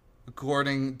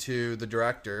 according to the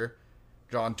director,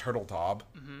 John Turteltaub.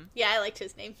 Yeah, I liked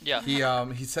his name. Yeah.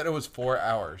 He said it was 4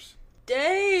 hours.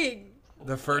 Dang.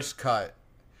 The first cut.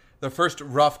 The first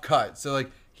rough cut. So,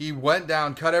 like, he went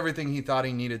down, cut everything he thought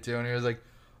he needed to, and he was like,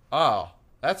 oh,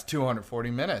 that's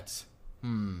 240 minutes.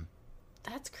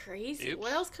 That's crazy. Oops.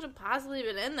 What else could have possibly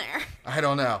been in there? I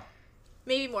don't know.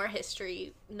 Maybe more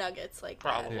history nuggets like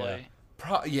that.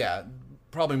 Probably.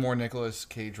 Probably more Nicolas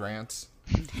Cage rants.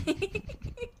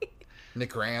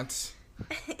 Nick rants.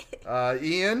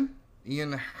 Ian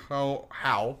Ho.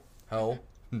 I'm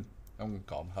gonna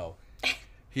call him Ho.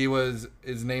 He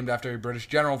is named after a British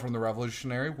general from the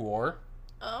Revolutionary War.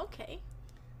 Oh, okay.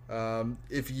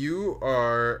 If you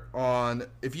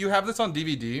have this on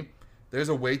DVD, there's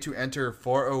a way to enter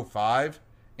 405,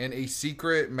 and a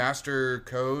secret master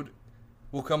code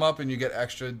will come up, and you get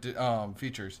extra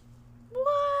features.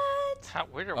 What?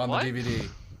 Where, on what? the DVD.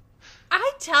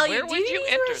 I tell you, Where would you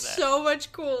DVDs enter are that? so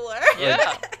much cooler.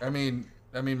 Yeah. I mean,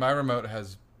 my remote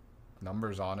has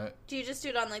numbers on it. Do you just do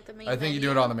it on like the main? I think you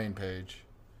do it on the main page.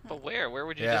 But where? Where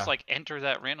would you Yeah. just like enter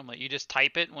that randomly? You just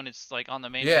type it when it's like on the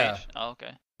main Yeah. page? Oh,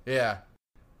 okay. Yeah,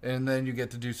 and then you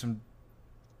get to do some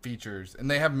features, and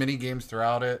they have mini games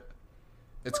throughout it.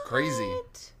 It's crazy.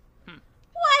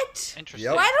 What? Interesting.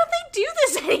 Yep. Why don't they do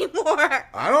this anymore?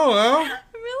 I don't know. I'm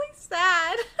really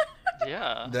sad.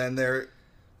 Yeah. Then there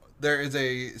is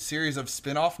a series of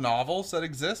spin-off novels that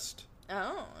exist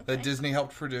Oh, that okay. Disney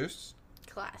helped produce,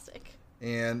 Classic.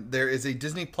 and there is a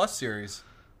Disney Plus series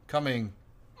coming.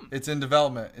 It's in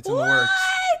development. It's in the works.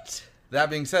 What? That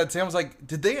being said, Sam was like,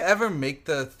 did they ever make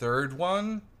the third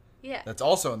one? Yeah. That's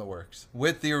also in the works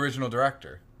with the original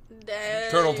director.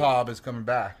 Dang. Turteltaub is coming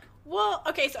back. Well,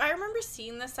 okay, so I remember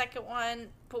seeing the second one,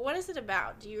 but what is it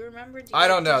about? Do you remember? I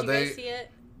don't know. Did you guys see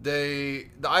it? The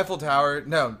Eiffel Tower,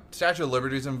 no, Statue of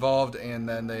Liberty is involved, and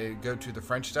then they go to the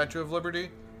French Statue of Liberty,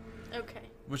 Okay.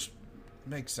 which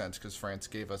makes sense because France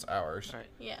gave us ours. Right.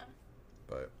 Yeah.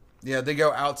 But yeah, they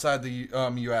go outside the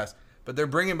U.S., but they're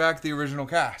bringing back the original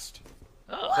cast.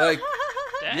 Oh. Like,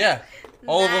 Dang. yeah,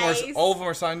 all Nice. of them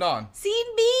are signed on. Seed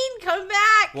Bean, come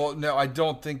back. Well, no, I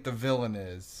don't think the villain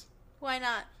is. Why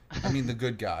not? I mean, the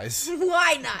good guys.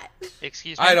 Why not?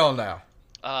 Excuse me. I don't know.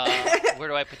 Where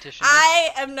do I petition? I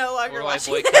am no Where longer do I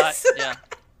watching boycott? this. Yeah.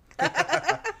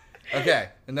 Okay,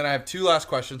 and then I have 2 last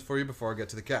questions for you before I get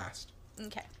to the cast.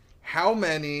 Okay. How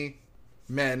many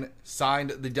men signed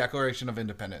the Declaration of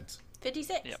Independence?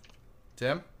 56. Yep.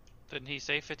 Tim? Didn't he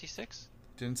say 56?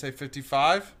 Didn't say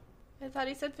 55? I thought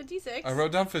he said 56. I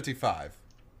wrote down 55.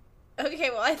 Okay,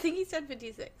 well, I think he said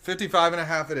 56. 55 and a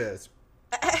half it is.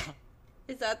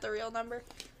 Is that the real number?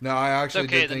 No, I It's actually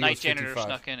okay. did The think night it was janitor 55.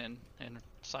 snuck in and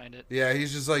signed it. Yeah,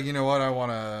 he's just like, you know what, I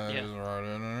want to Yeah. just write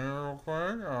it in here real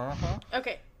quick. Uh-huh.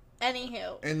 Okay.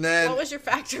 Anywho. And then... What was your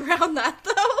fact around that,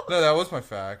 though? No, that was my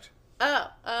fact.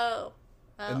 Oh.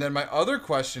 And then my other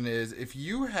question is, if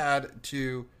you had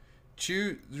to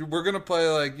choose... We're going to play,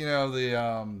 like, you know,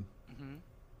 the...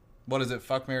 What is it?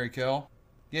 Fuck, Marry, Kill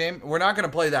game? We're not going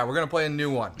to play that. We're going to play a new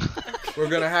one. We're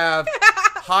going to have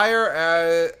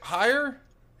hire,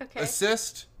 Okay.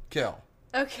 assist, kill.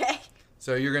 Okay.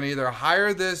 So you're going to either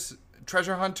hire this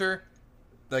treasure hunter,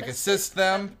 like assist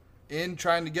them in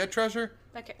trying to get treasure,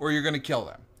 Okay. or you're going to kill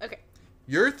them. Okay.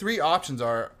 Your 3 options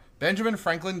are Benjamin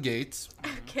Franklin Gates,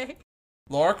 Okay.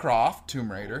 Lara Croft,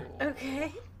 Tomb Raider,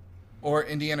 Okay. or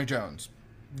Indiana Jones.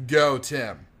 Go,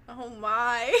 Tim. Oh,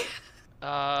 my.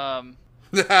 Oh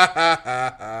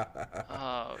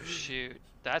shoot,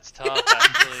 that's tough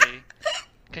actually.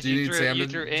 Because Do you need Sam you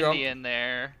to threw jump? Indy in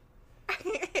there.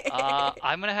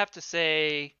 I'm gonna have to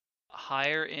say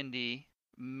hire Indy,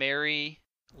 marry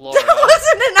Laura. That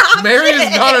wasn't an option. Mary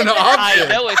is not an option. I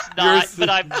know it's not, but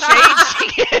I'm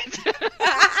changing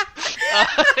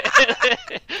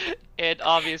it. And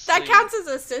obviously That counts as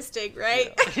assisting,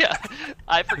 right? Yeah,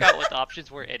 I forgot what the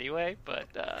options were anyway, but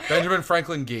Benjamin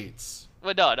Franklin Gates.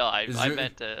 well, no, I Is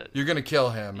meant to. You're going to kill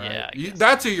him, right? Yeah, I guess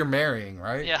That's who you're marrying,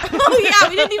 right? Yeah. Oh, yeah,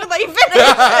 we didn't even let you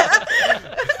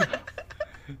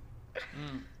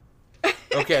finish.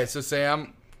 Okay, so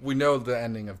Sam, we know the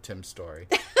ending of Tim's story.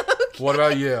 What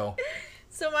about you?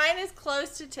 So mine is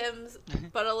close to Tim's,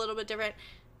 but a little bit different.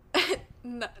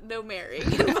 No marrying.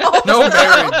 No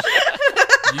marriage.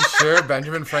 You sure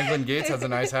Benjamin Franklin Gates has a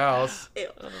nice house? Ew.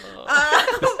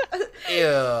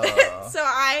 Ew. So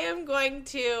I am going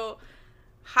to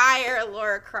hire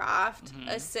Laura Croft,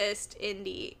 assist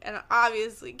Indy, and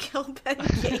obviously kill Ben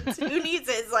Gates. Who needs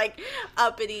his, like,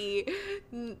 uppity,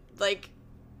 like,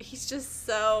 he's just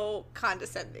so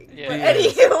condescending. Yeah. But He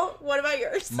is. anywho, what about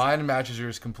yours? Mine matches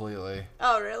yours completely.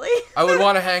 Oh, really? I would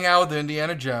want to hang out with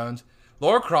Indiana Jones.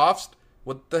 Laura Croft,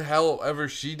 what the hell ever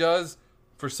she does,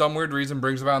 for some weird reason,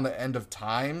 brings about the end of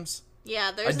times.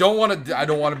 Yeah, I don't want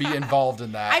to be involved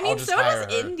in that. I mean, I'll just so hire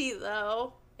does her. Indy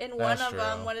though. In That's one of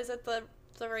them, true. what is it? The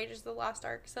Raiders of the Lost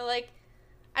Ark. So like,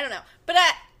 I don't know, but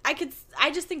I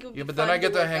just think it would be Yeah, but fun then I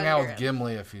get to work hang out under with him.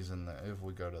 Gimli if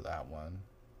we go to that one.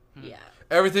 Yeah.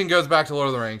 Everything goes back to Lord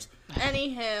of the Rings.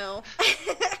 Anywho.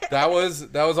 That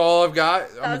was all I've got.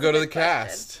 I'm gonna was go a to the good question.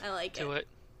 cast. I like Do it.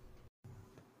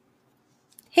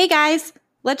 Hey guys,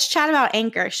 let's chat about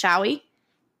Anchor, shall we?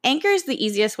 Anchor is the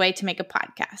easiest way to make a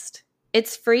podcast.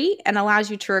 It's free and allows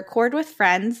you to record with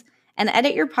friends and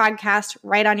edit your podcast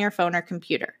right on your phone or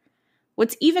computer.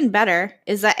 What's even better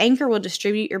is that Anchor will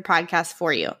distribute your podcast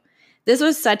for you. This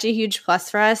was such a huge plus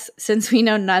for us since we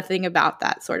know nothing about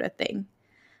that sort of thing.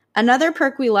 Another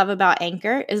perk we love about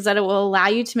Anchor is that it will allow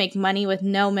you to make money with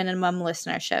no minimum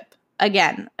listenership.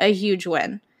 Again, a huge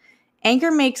win.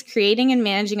 Anchor makes creating and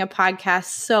managing a podcast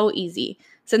so easy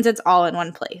since it's all in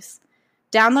one place.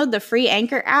 Download the free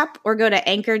Anchor app or go to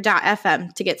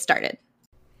anchor.fm to get started.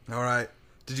 All right.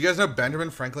 Did you guys know Benjamin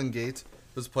Franklin Gates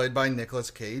was played by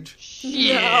Nicolas Cage?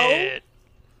 Shit.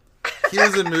 He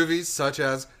was in movies such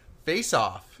as Face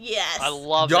Off, Yes. I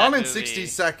love Gone that in movie. 60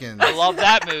 Seconds, I love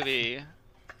that movie.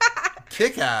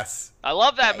 Kick-Ass. I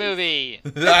love that movie.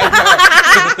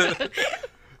 I know.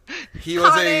 He was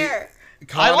Con a Air.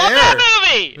 Con I love Air.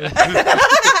 that movie.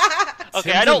 Okay,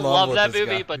 Tim's I in don't love love with that this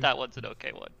movie, guy. but that one's an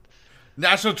okay one.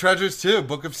 National Treasures 2,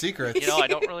 Book of Secrets. You know, I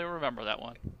don't really remember that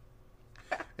one.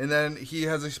 And then he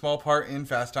has a small part in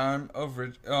Fast Times at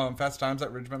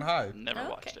Ridgemont High. Never Okay.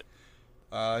 watched it.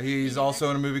 He's also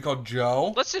in a movie called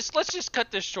Joe. Let's just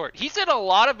cut this short. He's in a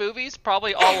lot of movies,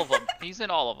 probably all of them. He's in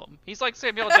all of them. He's like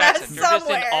Samuel Jackson. You're just in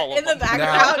Somewhere all of in the them.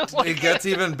 background. Now, it gets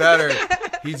even better.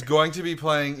 He's going to be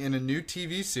playing in a new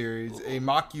TV series, a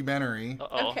mockumentary.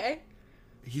 Uh-oh. Okay.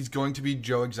 He's going to be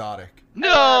Joe Exotic.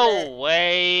 No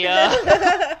way.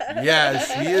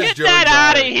 Yes, he is Get Joe that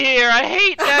out of Exotic. here. I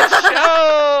hate that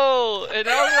show. And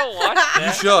I'm going to watch You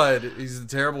that. should. He's a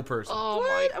terrible person. Oh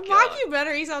What? my A god.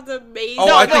 mockumentary sounds amazing.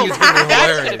 Oh, I think it's gonna be That's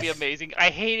hilarious. going to be amazing. I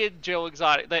hated Joe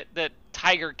Exotic. That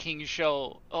Tiger King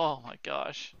show. Oh my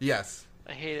gosh. Yes.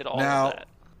 I hated all Now, of that.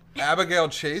 Abigail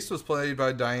Chase was played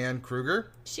by Diane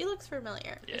Kruger. She looks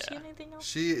familiar. Is she Yeah. in anything else?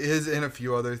 She is in a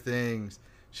few other things.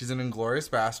 She's in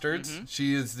Inglourious Bastards. Mm-hmm.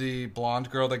 She is the blonde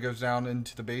girl that goes down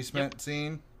into the basement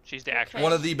scene. She's the actress. Okay.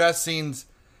 One of the best scenes.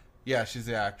 Yeah, she's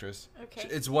the actress. Okay.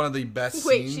 It's one of the best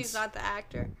Wait, scenes. she's not the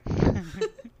actor.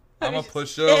 I'm a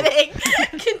push-up. Kidding.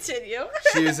 Continue.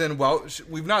 She's in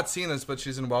we've not seen this, but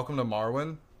she's in Welcome to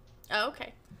Marwen, Oh,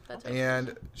 okay. That's right.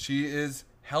 and she is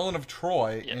Helen of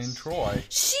Troy in Yes. Troy.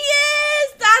 She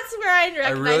is. That's where I I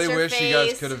recognize really her wish face. you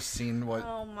guys could have seen what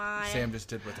Oh my. Sam just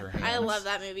did with her hands. I love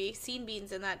that movie. Scene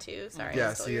Bean's in that too. Sorry. I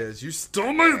Yes, stole he your- is. You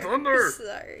stole my thunder.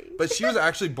 Sorry. But she was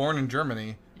actually born in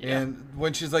Germany, Yeah. and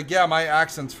when she's like, "Yeah, my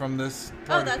accent's from this," Oh,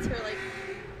 part of- that's her like.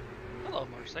 Hello,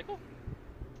 motorcycle.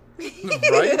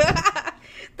 right?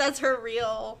 That's her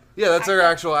real. Yeah, that's her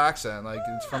accent. actual accent. Like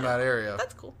it's from that area,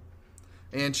 That's cool.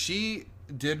 and she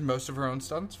did most of her own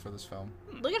stunts for this film.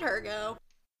 Look at her go.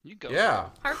 You go. Yeah,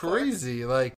 Hardcore. crazy.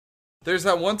 Like, there's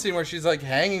that one scene where she's like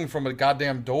hanging from a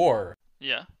goddamn door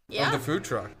Yeah. Yeah. of the food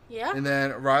truck. Yeah. And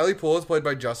then Riley Poole is played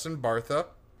by Justin Bartha.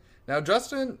 Now,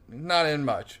 Justin, not in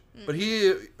much, but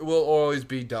he will always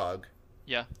be Doug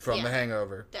Yeah. from Yeah. The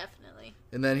Hangover. Definitely.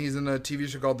 And then he's in a TV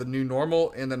show called The New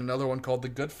Normal, and then another one called The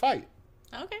Good Fight.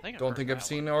 Okay. Don't think I've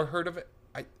seen or heard of it.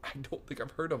 I don't think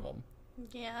I've heard of him.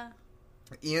 Yeah.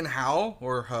 Ian Howe,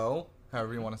 or Ho,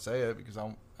 however you want to say it, because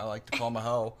I like to call him a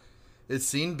Ho, is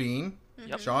Sean Bean.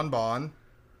 Yep. Sean Bond.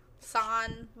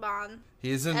 San Bon.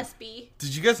 He's in... SB.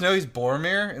 Did you guys know he's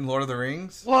Boromir in Lord of the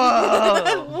Rings?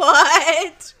 Whoa.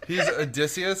 What? He's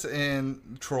Odysseus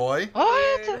in Troy.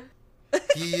 What? Weird.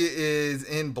 He is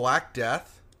in Black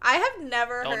Death. I have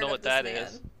never Don't heard know of what this that man.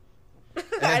 is.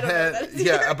 I don't know what that is.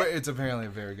 Yeah, but it's apparently a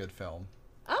very good film.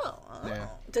 Oh. Yeah.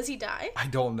 Does he die? I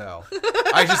don't know.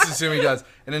 I just assume he does.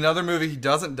 In another movie he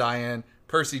doesn't die in,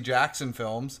 Percy Jackson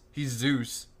films, he's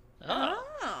Zeus. Oh.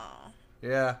 Oh.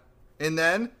 Yeah. And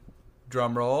then,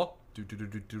 drum roll, he's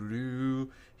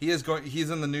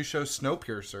in the new show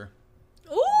Snowpiercer.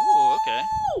 Ooh. okay.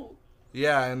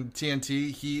 Yeah, and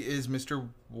TNT, he is Mr.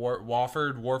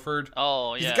 Warford.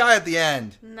 Oh, He's yeah. the guy at the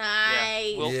end.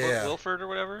 Nice. Yeah. Wilford or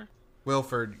whatever?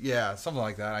 Wilford, yeah, something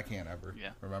like that. I can't ever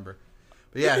Yeah. remember.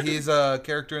 But yeah, he's a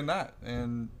character in that,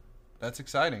 and that's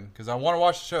exciting because I want to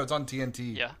watch the show. It's on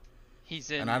TNT. Yeah. He's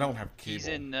in. And I don't have cable. He's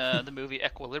in the movie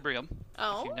Equilibrium.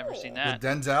 Oh. If you've never seen With that.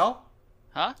 Denzel?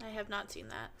 Huh? I have not seen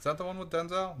that. Is that the one with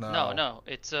Denzel? No.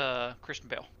 It's Christian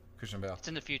Bale. Christian Bale. It's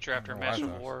in the future after a Oh, massive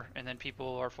I know. war, and then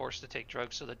people are forced to take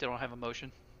drugs so that they don't have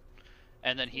emotion.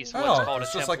 and then he's what's called a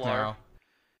it's just Templar, like now.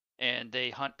 and they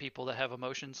hunt people that have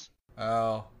emotions.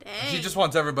 Oh. Dang. He just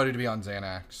wants everybody to be on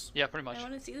Xanax. Yeah, pretty much. I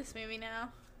want to see this movie now.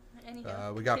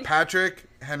 Anyhow. We got Patrick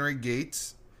Henry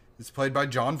Gates. It's played by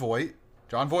John Voight.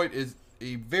 John Voight is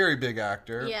a very big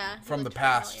actor. Yeah, he from the looked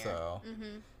past, familiar. though.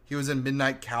 Mm-hmm. He was in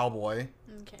Midnight Cowboy.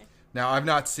 Okay. Now, I've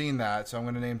not seen that, so I'm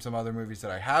going to name some other movies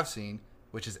that I have seen,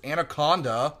 which is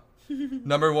Anaconda,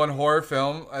 #1 horror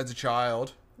film as a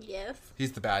child. Yes.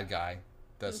 He's the bad guy.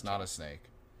 That's not a snake.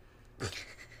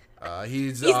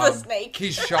 He's the snake.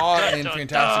 He's Shaw in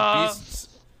Fantastic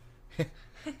Beasts.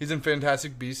 He's in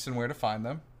Fantastic Beasts and Where to Find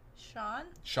Them. Shaw.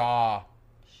 Shaw.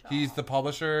 He's the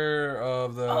publisher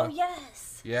of the... Oh,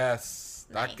 yes. Yes,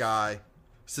 that Nice. guy.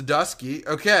 Sadusky.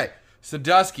 Okay,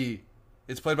 Sadusky.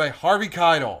 It's played by Harvey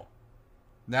Keitel.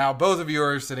 Now, both of you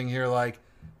are sitting here like,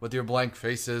 with your blank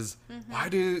faces. Mm-hmm. Why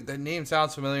do that name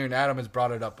sounds familiar? And Adam has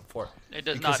brought it up before. It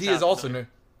does because not he sound is also familiar.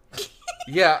 new.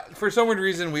 Yeah, for some weird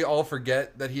reason, we all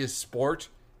forget that he is Sport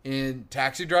in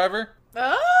Taxi Driver.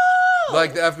 Oh!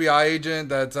 Like the FBI agent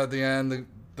that's at the end,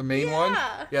 the main one.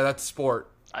 Yeah. Yeah, that's Sport.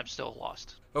 I'm still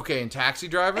lost. Okay, in Taxi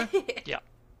Driver, Yeah.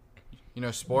 you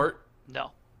know Sport?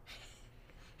 No.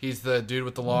 He's the dude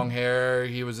with the long hair.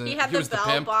 He was in. He had was the the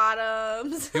bell pimp.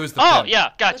 bottoms. He was the Oh, pimp.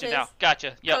 yeah. Gotcha With now. his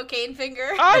Gotcha. Yep. Cocaine finger.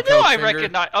 I The knew coke I finger.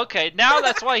 recognize. Okay, now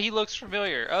that's why he looks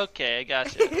familiar. Okay, I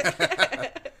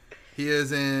gotcha. He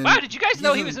is in. Wow, did you guys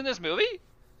know he was in this movie?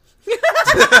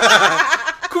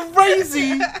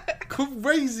 Crazy,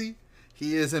 crazy.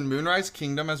 He is in Moonrise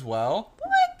Kingdom as well.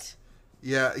 What?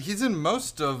 Yeah, he's in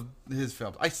most of his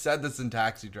films. I said this in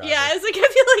Taxi Driver. Yeah, I was like, I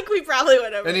feel like we probably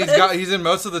went over And this. he's in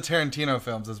most of the Tarantino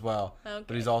films as well. Okay.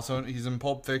 But he's in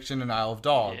Pulp Fiction and Isle of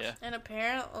Dogs. Yeah. And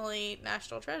apparently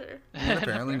National Treasure. And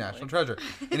apparently National Treasure.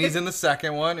 And he's in the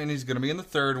second one, and he's going to be in the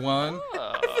third one.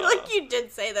 I feel like you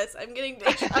did say this. I'm getting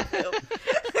deja vu.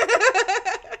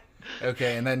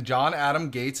 Okay, and then John Adam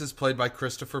Gates is played by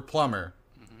Christopher Plummer.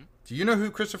 Do you know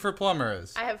who Christopher Plummer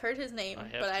is? I have heard his name, I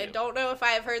have but I too. don't know if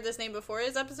I have heard this name before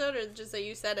his episode or just that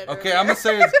you said it. Okay, earlier. I'm going to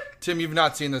say is, Tim, you've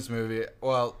not seen this movie.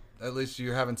 Well, at least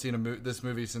you haven't seen this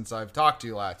movie since I've talked to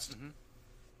you last.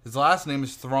 His last name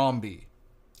is Thromby.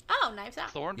 Oh, Knives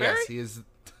Out. Thornberry? Yes, he is...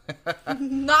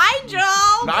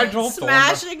 Nigel! Nigel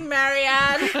Smashing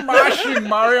Marianne. Smashing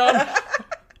Marion.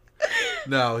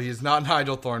 No, he's not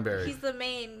Nigel Thornberry. He's the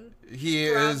main. He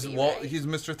Thromby, is right? he's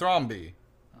Mr. Thromby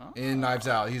in Knives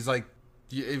Out. He's like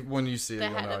when you see it, The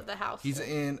you'll head know of it. the household. He's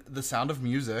in The Sound of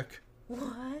Music.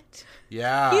 What?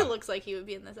 Yeah. He looks like he would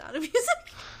be in The Sound of Music.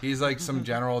 He's like some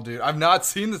general dude. I've not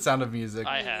seen The Sound of Music.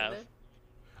 I have.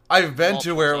 I've been to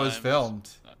multiple where it was times. filmed.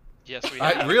 Yes, we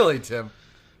have. Really, Tim.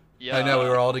 Yeah. I know we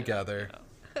were all together.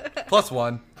 Plus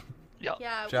one. Yeah.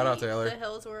 Yeah. Shout out Taylor. The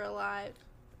Hills Were Alive.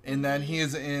 And then he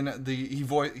is in he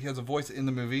has a voice in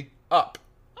the movie Up.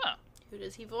 Huh. Who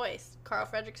does he voice? Carl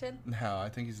Fredricksen? No, I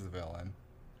think he's the villain.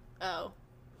 Oh.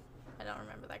 I don't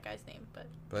remember that guy's name, but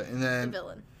And the then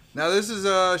villain. now this is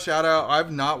a shout out.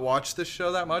 I've not watched this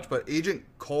show that much, but Agent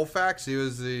Colfax,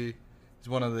 he's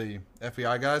one of the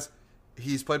FBI guys.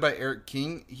 He's played by Eric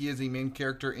King. He is a main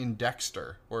character in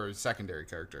Dexter, or a secondary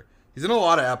character. He's in a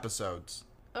lot of episodes,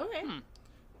 Okay.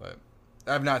 but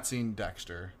I've not seen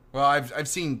Dexter. Well, I've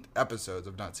seen episodes.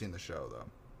 I've not seen the show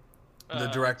though. The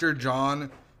director,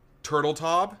 John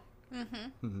Turteltaub.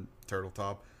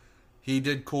 Turteltaub. He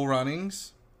did Cool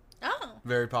Runnings, Oh.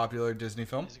 very popular Disney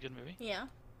film. It's a good movie. Yeah.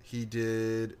 He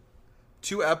did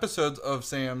 2 episodes of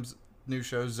Sam's new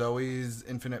show, Zoe's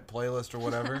Infinite Playlist or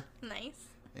whatever. Nice.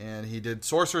 And he did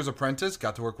Sorcerer's Apprentice.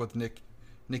 Got to work with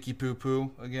Nicky Poo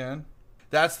Poo again.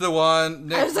 That's the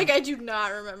one. I was like, I do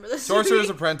not remember this. Sorcerer's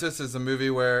movie. Apprentice is a movie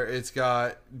where it's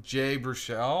got Jay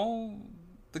Baruchel,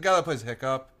 the guy that plays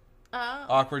Hiccup, Oh.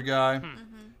 awkward guy.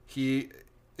 He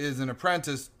is an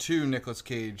apprentice to Nicolas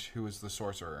Cage, who is the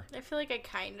sorcerer. I feel like I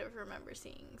kind of remember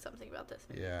seeing something about this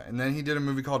movie. Yeah, and then he did a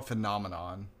movie called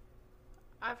Phenomenon.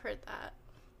 I've heard that.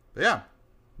 But yeah,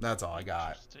 that's all I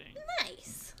got. Interesting.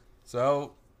 Nice.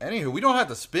 So, anywho, we don't have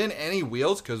to spin any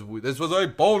wheels because this was a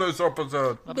bonus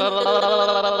episode.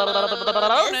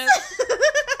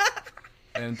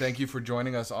 And thank you for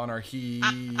joining us on our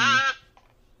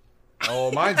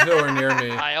Oh, mine's nowhere near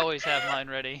me. I always have mine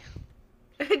ready.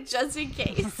 Just in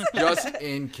case. Just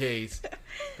in case.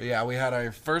 But yeah, we had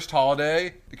our first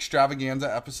holiday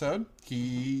extravaganza episode.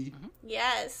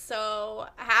 Yes, so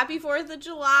happy 4th of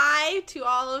July to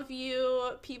all of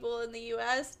you people in the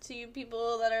U.S., to you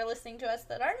people that are listening to us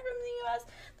that aren't from the U.S.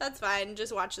 That's fine,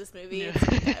 just watch this movie. Yeah.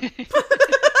 It's okay.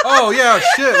 Oh yeah,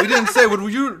 shit. We didn't say.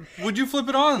 Would you flip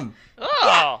it on?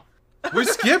 Oh! We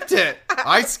skipped it.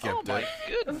 I Oh skipped my it.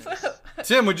 goodness.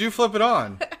 Tim, would you flip it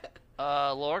on?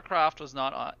 Laura Croft was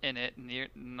not in it.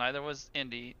 Neither was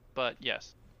Indy, but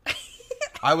yes.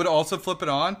 I would also flip it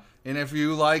on, and if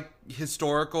you like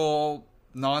historical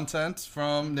nonsense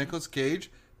from Nicolas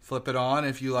Cage, flip it on.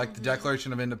 If you like the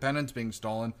Declaration of Independence being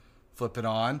stolen, flip it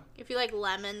on. If you like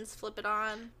lemons, flip it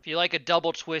on. If you like a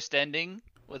double twist ending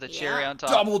with a cherry on top.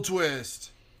 Double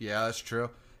twist! Yeah, that's true.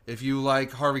 If you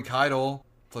like Harvey Keitel,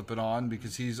 flip it on,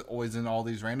 because he's always in all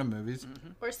these random movies.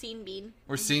 Or Sean Bean.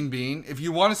 Or Sean Bean. If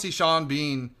you want to see Sean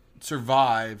Bean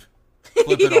survive,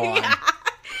 flip it on. Yeah.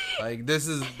 Like,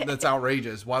 that's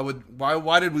outrageous. Why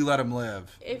did we let him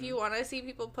live? If you want to see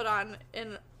people put on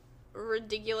an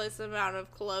ridiculous amount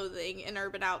of clothing in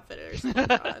Urban Outfitters, flip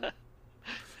it on.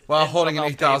 While And holding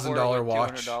an somehow pay for it $8,000 with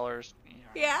watch. $200.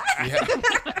 Yeah.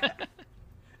 Yeah.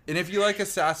 And if you like a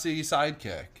sassy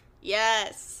sidekick.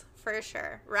 Yes, for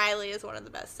sure. Riley is one of the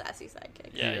best sassy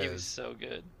sidekicks. Yeah, He he was is. so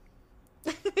good.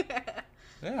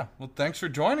 Yeah. Well, thanks for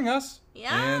joining us.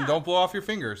 Yeah. And don't blow off your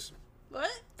fingers. What?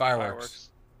 Fireworks.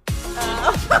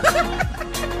 Oh.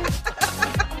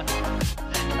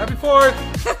 Happy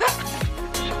 4th!